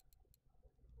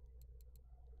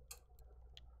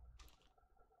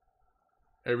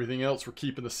 Everything else we're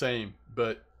keeping the same,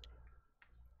 but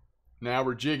now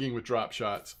we're jigging with drop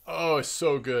shots. Oh, it's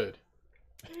so good.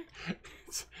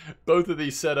 Both of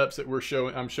these setups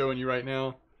that I'm showing you right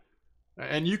now.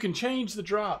 And you can change the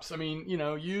drops. I mean, you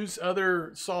know, use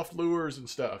other soft lures and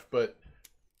stuff, but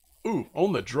ooh,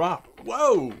 on the drop.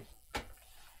 Whoa.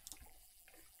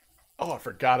 Oh, I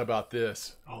forgot about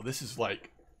this. Oh, this is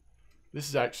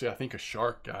actually, I think, a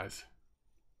shark, guys.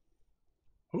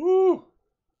 Ooh.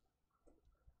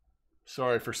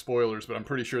 Sorry for spoilers, but I'm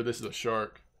pretty sure this is a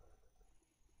shark.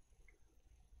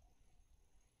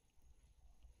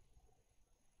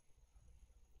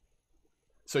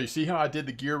 So you see how I did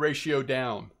the gear ratio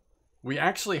down? We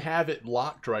actually have it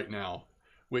locked right now,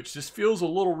 which just feels a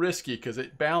little risky because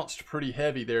it bounced pretty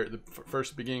heavy there at the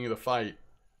first beginning of the fight.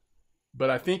 But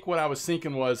I think what I was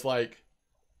thinking was like,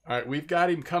 all right, we've got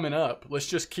him coming up. Let's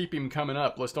just keep him coming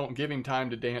up. Let's don't give him time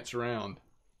to dance around.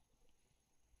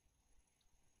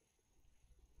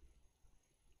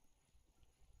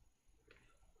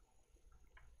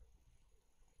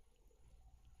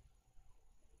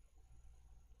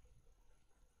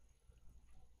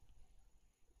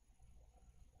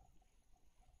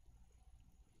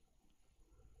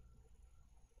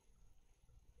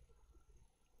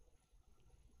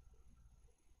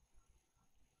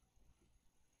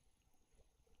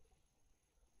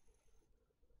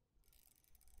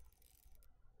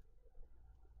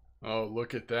 Oh,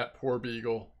 look at that poor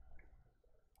beagle.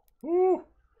 Woo!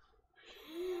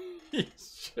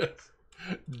 He's just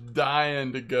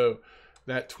dying to go.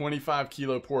 That 25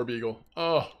 kilo poor beagle.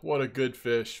 Oh, what a good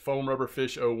fish. Foam rubber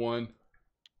fish 01.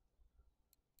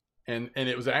 And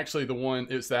it was actually the one,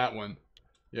 it's that one.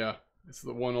 Yeah, it's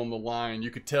the one on the line.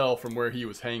 You could tell from where he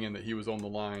was hanging that he was on the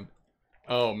line.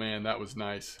 Oh man, that was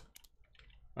nice.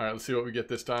 All right, let's see what we get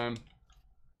this time.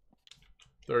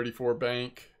 34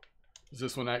 bank. Does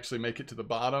this one actually make it to the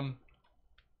bottom?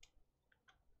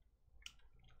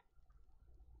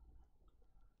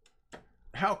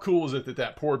 How cool is it that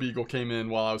that poor beagle came in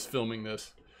while I was filming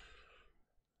this?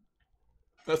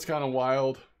 That's kind of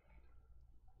wild.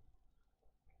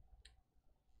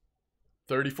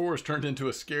 34 has turned into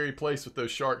a scary place with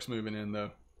those sharks moving in,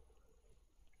 though.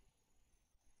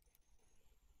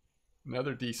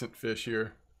 Another decent fish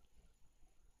here.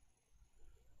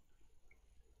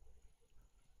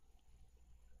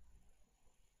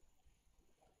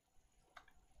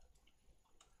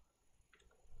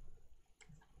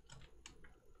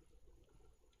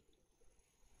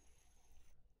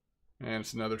 And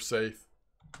it's another safe.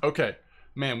 Okay,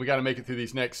 man, we got to make it through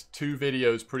these next 2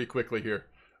 videos pretty quickly here.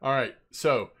 All right,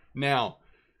 so now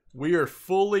we are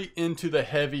fully into the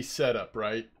heavy setup,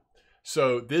 right?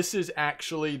 So this is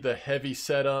actually the heavy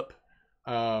setup,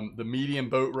 the medium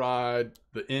boat rod,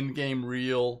 the in-game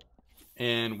reel,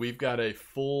 and we've got a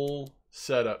full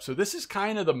setup. So this is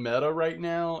kind of the meta right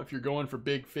now if you're going for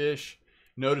big fish.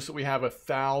 Notice that we have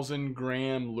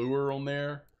 1,000-gram lure on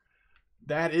there.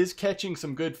 That is catching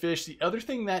some good fish. The other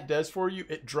thing that does for you,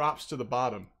 it drops to the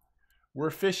bottom.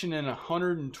 We're fishing in a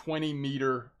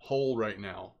 120-meter hole right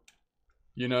now,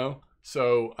 you know?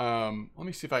 So let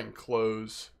me see if I can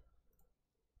close.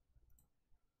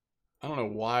 I don't know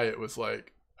why it was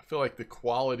like, I feel like the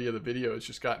quality of the video has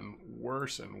just gotten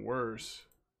worse and worse.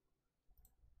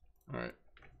 All right.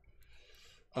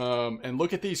 And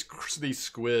look at these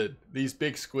squid, these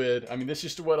big squid. I mean, this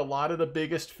is what a lot of the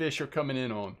biggest fish are coming in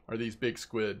on, are these big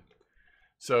squid.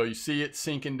 So you see it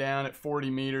sinking down at 40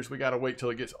 meters. We got to wait till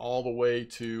it gets all the way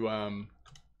to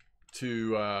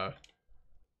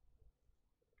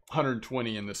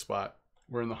 120 in this spot.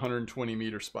 We're in the 120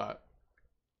 meter spot.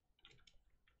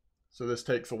 So this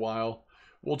takes a while.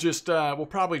 We'll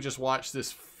probably just watch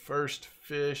this first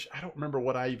fish. I don't remember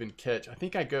what I even catch. I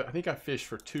think I fished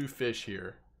for 2 fish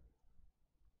here.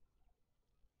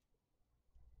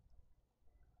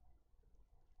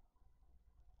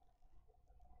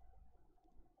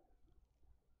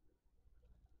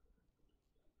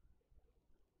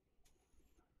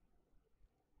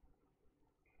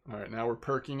 All right, now we're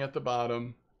perking at the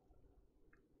bottom.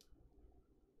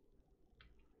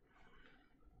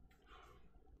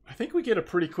 I think we get a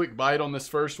pretty quick bite on this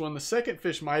first one. The second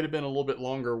fish might have been a little bit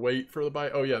longer wait for the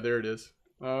bite. Oh yeah, there it is.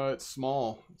 It's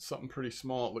small. It's something pretty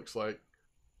small, it looks like.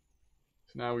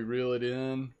 So now we reel it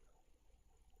in.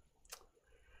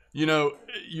 You know,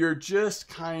 you're just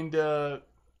kind of,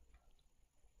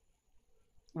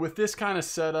 with this kind of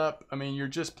setup, I mean, you're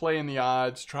just playing the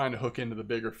odds, trying to hook into the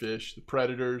bigger fish. The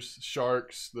predators, the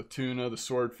sharks, the tuna, the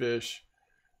swordfish.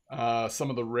 Some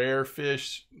of the rare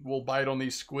fish will bite on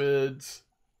these squids.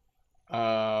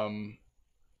 Poor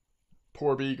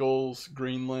beagles,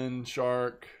 Greenland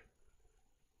shark.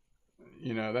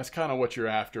 You know, that's kind of what you're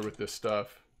after with this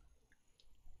stuff.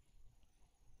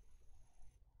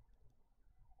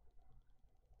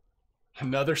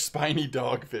 Another spiny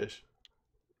dogfish.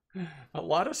 A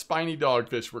lot of spiny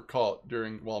dogfish were caught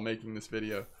while making this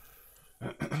video.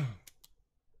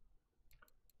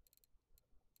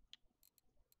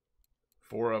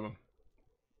 4 of them.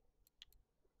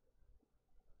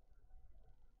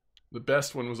 The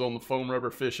best one was on the foam rubber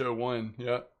fish 01.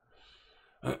 Yep.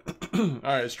 All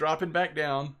right, it's dropping back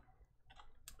down.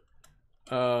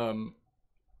 I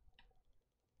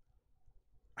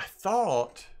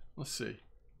thought, let's see.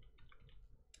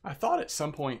 I thought at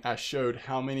some point I showed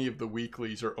how many of the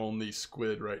weeklies are on these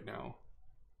squid right now.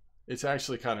 It's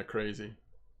actually kind of crazy.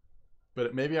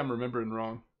 But maybe I'm remembering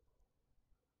wrong.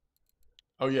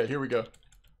 Oh yeah, here we go.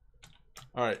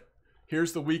 All right,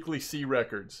 here's the weekly sea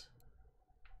records.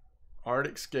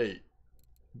 Arctic skate,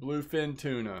 bluefin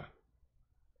tuna.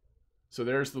 So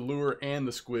there's the lure and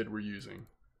the squid we're using.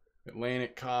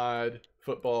 Atlantic cod,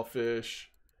 football fish,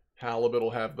 halibut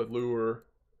will have the lure.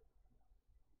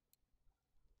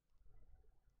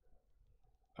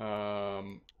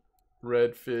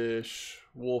 Redfish,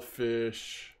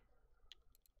 wolffish,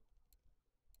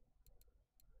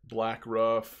 black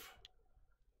ruff,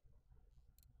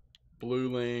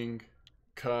 blueling,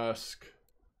 cusk.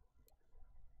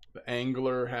 The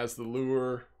angler has the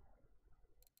lure.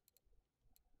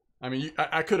 I mean,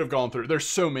 I could have gone through. There's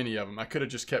so many of them. I could have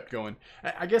just kept going.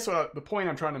 I guess the point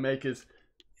I'm trying to make is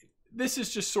this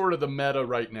is just sort of the meta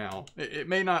right now. It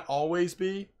may not always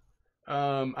be.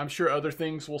 I'm sure other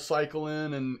things will cycle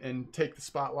in and take the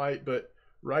spotlight. But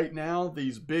right now,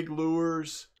 these big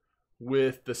lures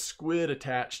with the squid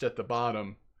attached at the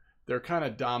bottom, they're kind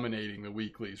of dominating the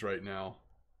weeklies right now.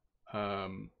 I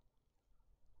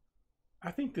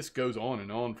think this goes on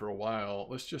and on for a while.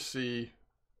 Let's just see.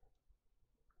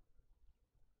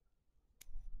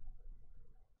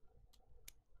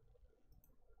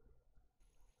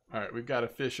 All right, we've got a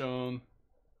fish on.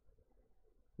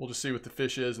 We'll just see what the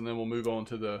fish is, and then we'll move on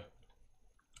to the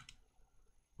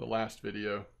last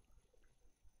video.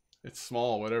 It's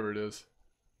small, whatever it is.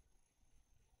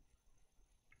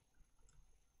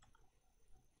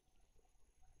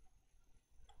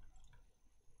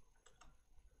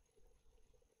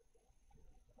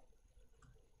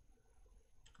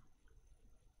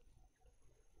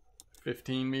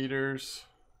 $15 meters.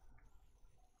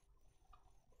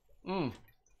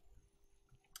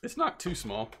 It's not too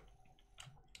small.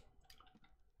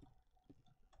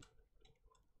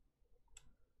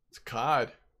 It's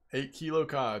cod. 8-kilo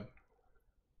cod.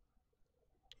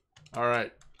 All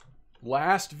right.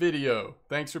 Last video.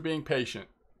 Thanks for being patient.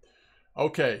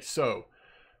 Okay, so,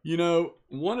 you know,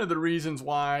 one of the reasons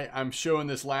why I'm showing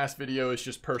this last video is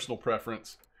just personal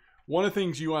preference. One of the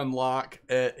things you unlock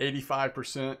at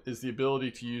 85% is the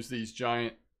ability to use these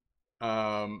giant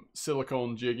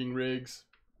silicone jigging rigs.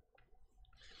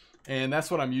 And that's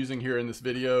what I'm using here in this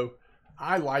video.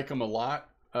 I like them a lot.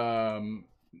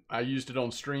 I used it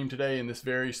on stream today in this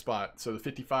very spot. So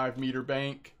the 55-meter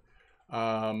bank.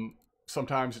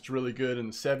 Sometimes it's really good in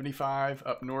the 75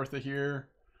 up north of here.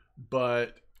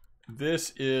 But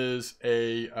this is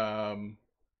a...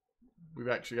 we've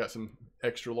actually got some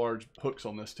extra large hooks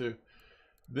on this too.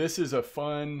 This is a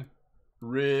fun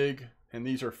rig, and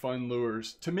these are fun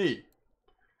lures. To me,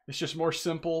 it's just more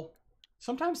simple.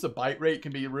 Sometimes the bite rate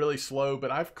can be really slow,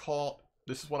 but I've caught,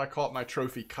 this is what I caught my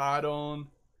trophy cod on.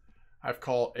 I've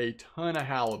caught a ton of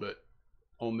halibut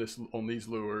on these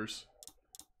lures.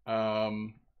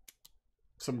 Some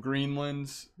Greenland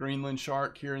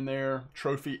shark here and there.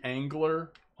 Trophy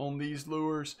angler on these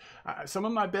lures. Some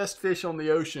of my best fish on the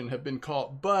ocean have been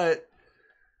caught, but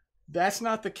that's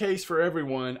not the case for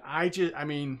everyone. I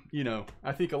mean, you know,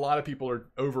 I think a lot of people are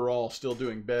overall still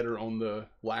doing better on the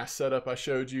last setup I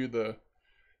showed you, the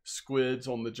squids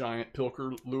on the giant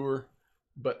pilker lure.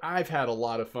 But I've had a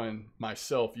lot of fun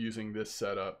myself using this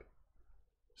setup.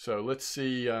 So let's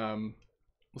see,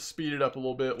 let's speed it up a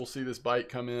little bit. We'll see this bite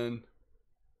come in.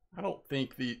 I don't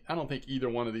think either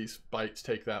one of these bites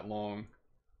take that long.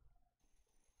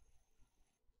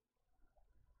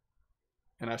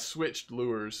 And I switched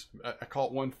lures. I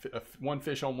caught one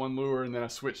fish on one lure, and then I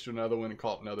switched to another one and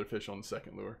caught another fish on the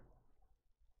second lure.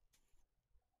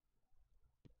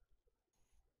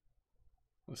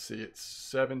 Let's see, it's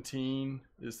 17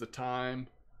 is the time.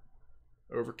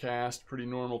 Overcast, pretty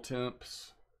normal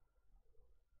temps.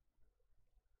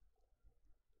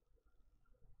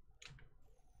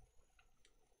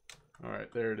 All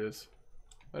right, there it is.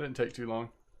 That didn't take too long.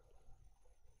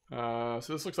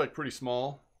 So this looks like pretty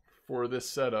small for this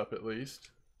setup, at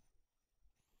least.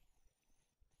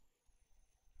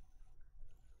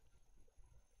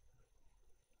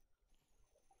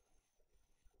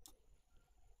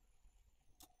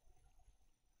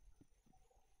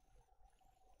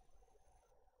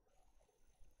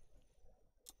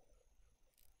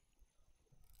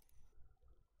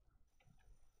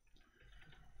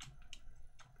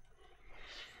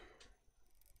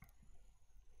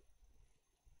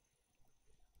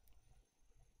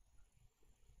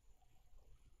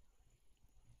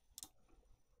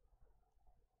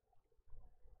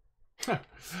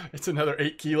 It's another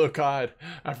 8 kilo cod.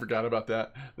 I forgot about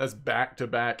that. That's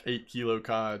back-to-back 8 kilo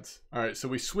cods. All right, so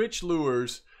we switch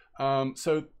lures.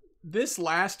 So this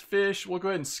last fish, we'll go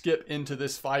ahead and skip into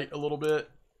this fight a little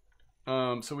bit.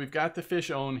 So we've got the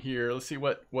fish on here. Let's see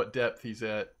what depth he's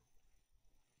at.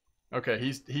 Okay,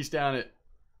 he's down at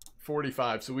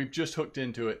 45, so we've just hooked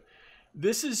into it.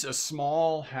 This is a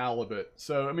small halibut.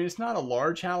 So, I mean, it's not a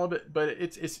large halibut, but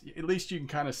it's at least you can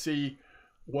kind of see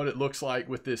what it looks like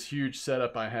with this huge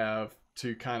setup I have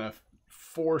to kind of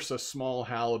force a small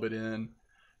halibut in.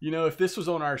 You know, if this was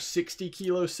on our 60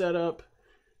 kilo setup,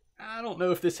 I don't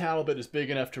know if this halibut is big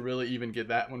enough to really even get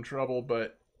that one trouble,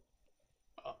 but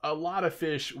a lot of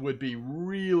fish would be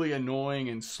really annoying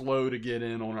and slow to get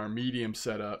in on our medium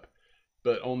setup.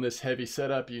 But on this heavy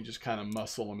setup, you just kind of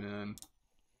muscle them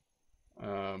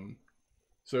in.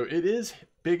 So it is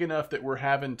big enough that we're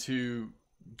having to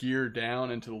gear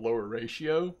down into the lower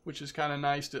ratio, which is kind of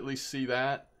nice to at least see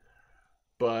that.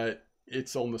 But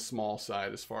it's on the small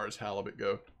side as far as halibut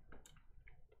go.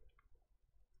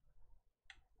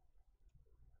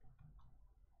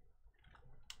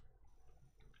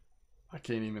 I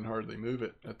can't even hardly move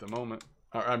it at the moment.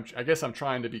 I guess I'm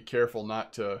trying to be careful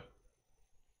not to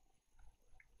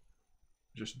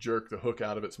just jerk the hook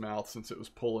out of its mouth since it was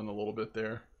pulling a little bit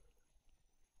there.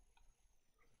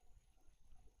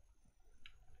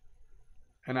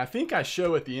 And I think I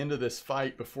show at the end of this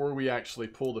fight, before we actually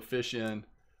pull the fish in,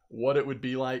 what it would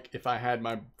be like if I had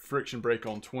my friction brake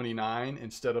on 29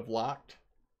 instead of locked,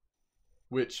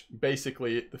 which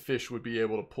basically the fish would be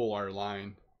able to pull our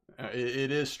line.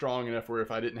 It is strong enough where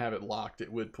if I didn't have it locked,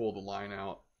 it would pull the line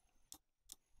out.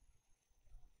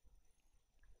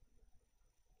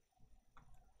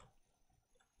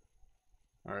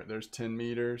 All right, there's 10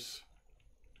 meters.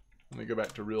 Let me go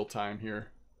back to real time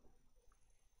here.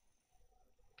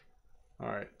 All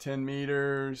right, 10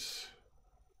 meters.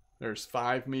 There's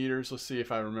 5 meters. Let's see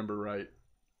if I remember right.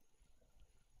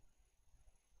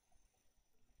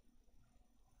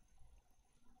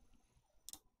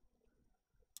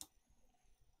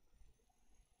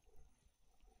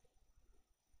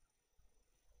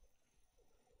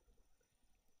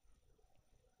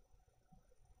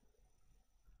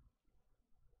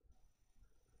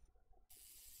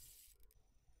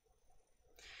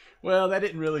 Well, that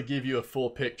didn't really give you a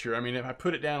full picture. I mean, if I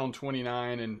put it down on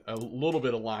 29 and a little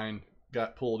bit of line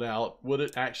got pulled out, would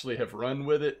it actually have run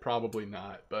with it? Probably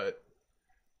not, but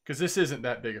because this isn't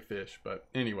that big a fish. But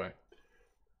anyway,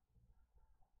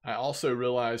 I also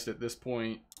realized at this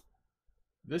point,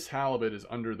 this halibut is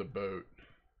under the boat.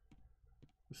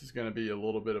 This is going to be a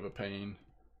little bit of a pain.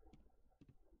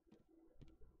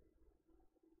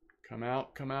 Come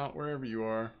out wherever you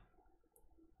are.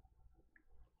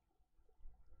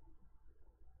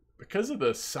 Because of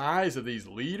the size of these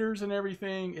leaders and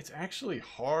everything, it's actually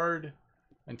hard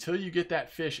until you get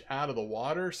that fish out of the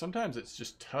water. Sometimes it's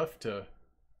just tough to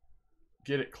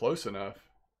get it close enough.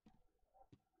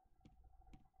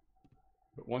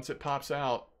 But once it pops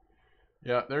out,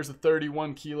 yeah, there's a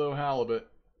 31 kilo halibut.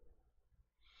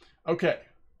 Okay.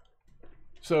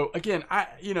 So again,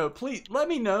 please let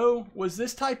me know, was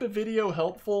this type of video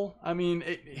helpful? I mean,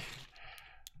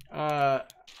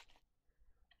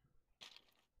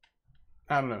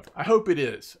 I don't know. I hope it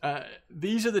is.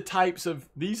 These are the types of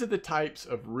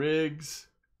rigs,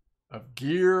 of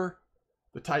gear,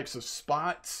 the types of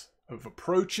spots, of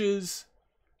approaches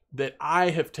that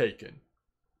I have taken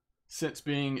since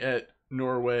being at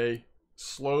Norway,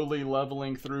 slowly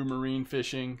leveling through marine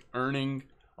fishing, earning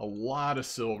A lot of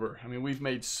silver. I mean, we've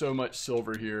made so much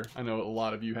silver here. I know a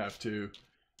lot of you have too.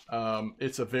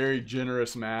 It's a very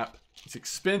generous map. It's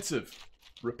expensive.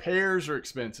 Repairs are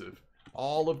expensive.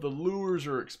 All of the lures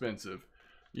are expensive.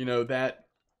 You know,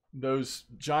 those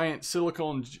giant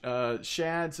silicone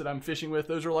shads that I'm fishing with,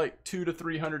 those are like 200 to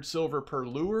 300 silver per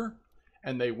lure,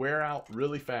 and they wear out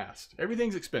really fast.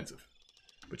 Everything's expensive,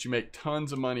 but you make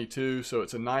tons of money too. So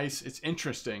it's it's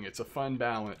interesting. It's a fun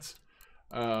balance.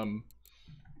 You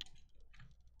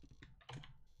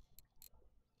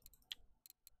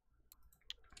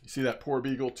see that poor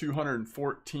beagle,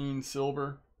 214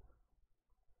 silver.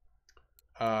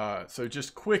 So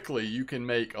just quickly, you can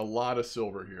make a lot of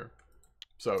silver here.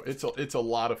 So it's a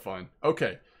lot of fun.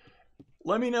 Okay,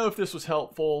 let me know if this was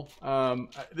helpful.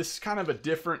 This is kind of a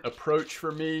different approach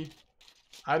for me.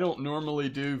 I don't normally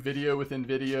do video within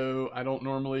video. I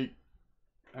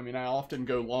often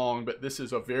go long, but this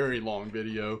is a very long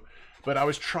video. But I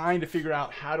was trying to figure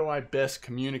out, how do I best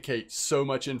communicate so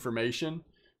much information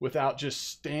without just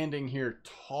standing here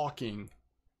talking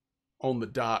on the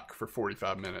dock for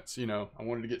 45 minutes. You know, I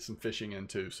wanted to get some fishing in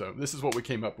too. So this is what we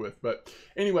came up with. But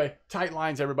anyway, tight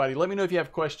lines, everybody. Let me know if you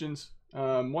have questions.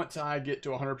 Once I get to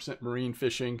 100% marine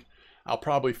fishing, I'll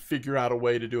probably figure out a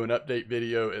way to do an update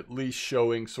video, at least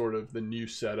showing sort of the new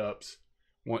setups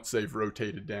once they've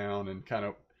rotated down and kind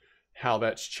of how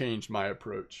that's changed my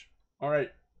approach. All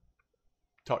right.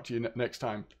 Talk to you next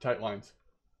time. Tight lines.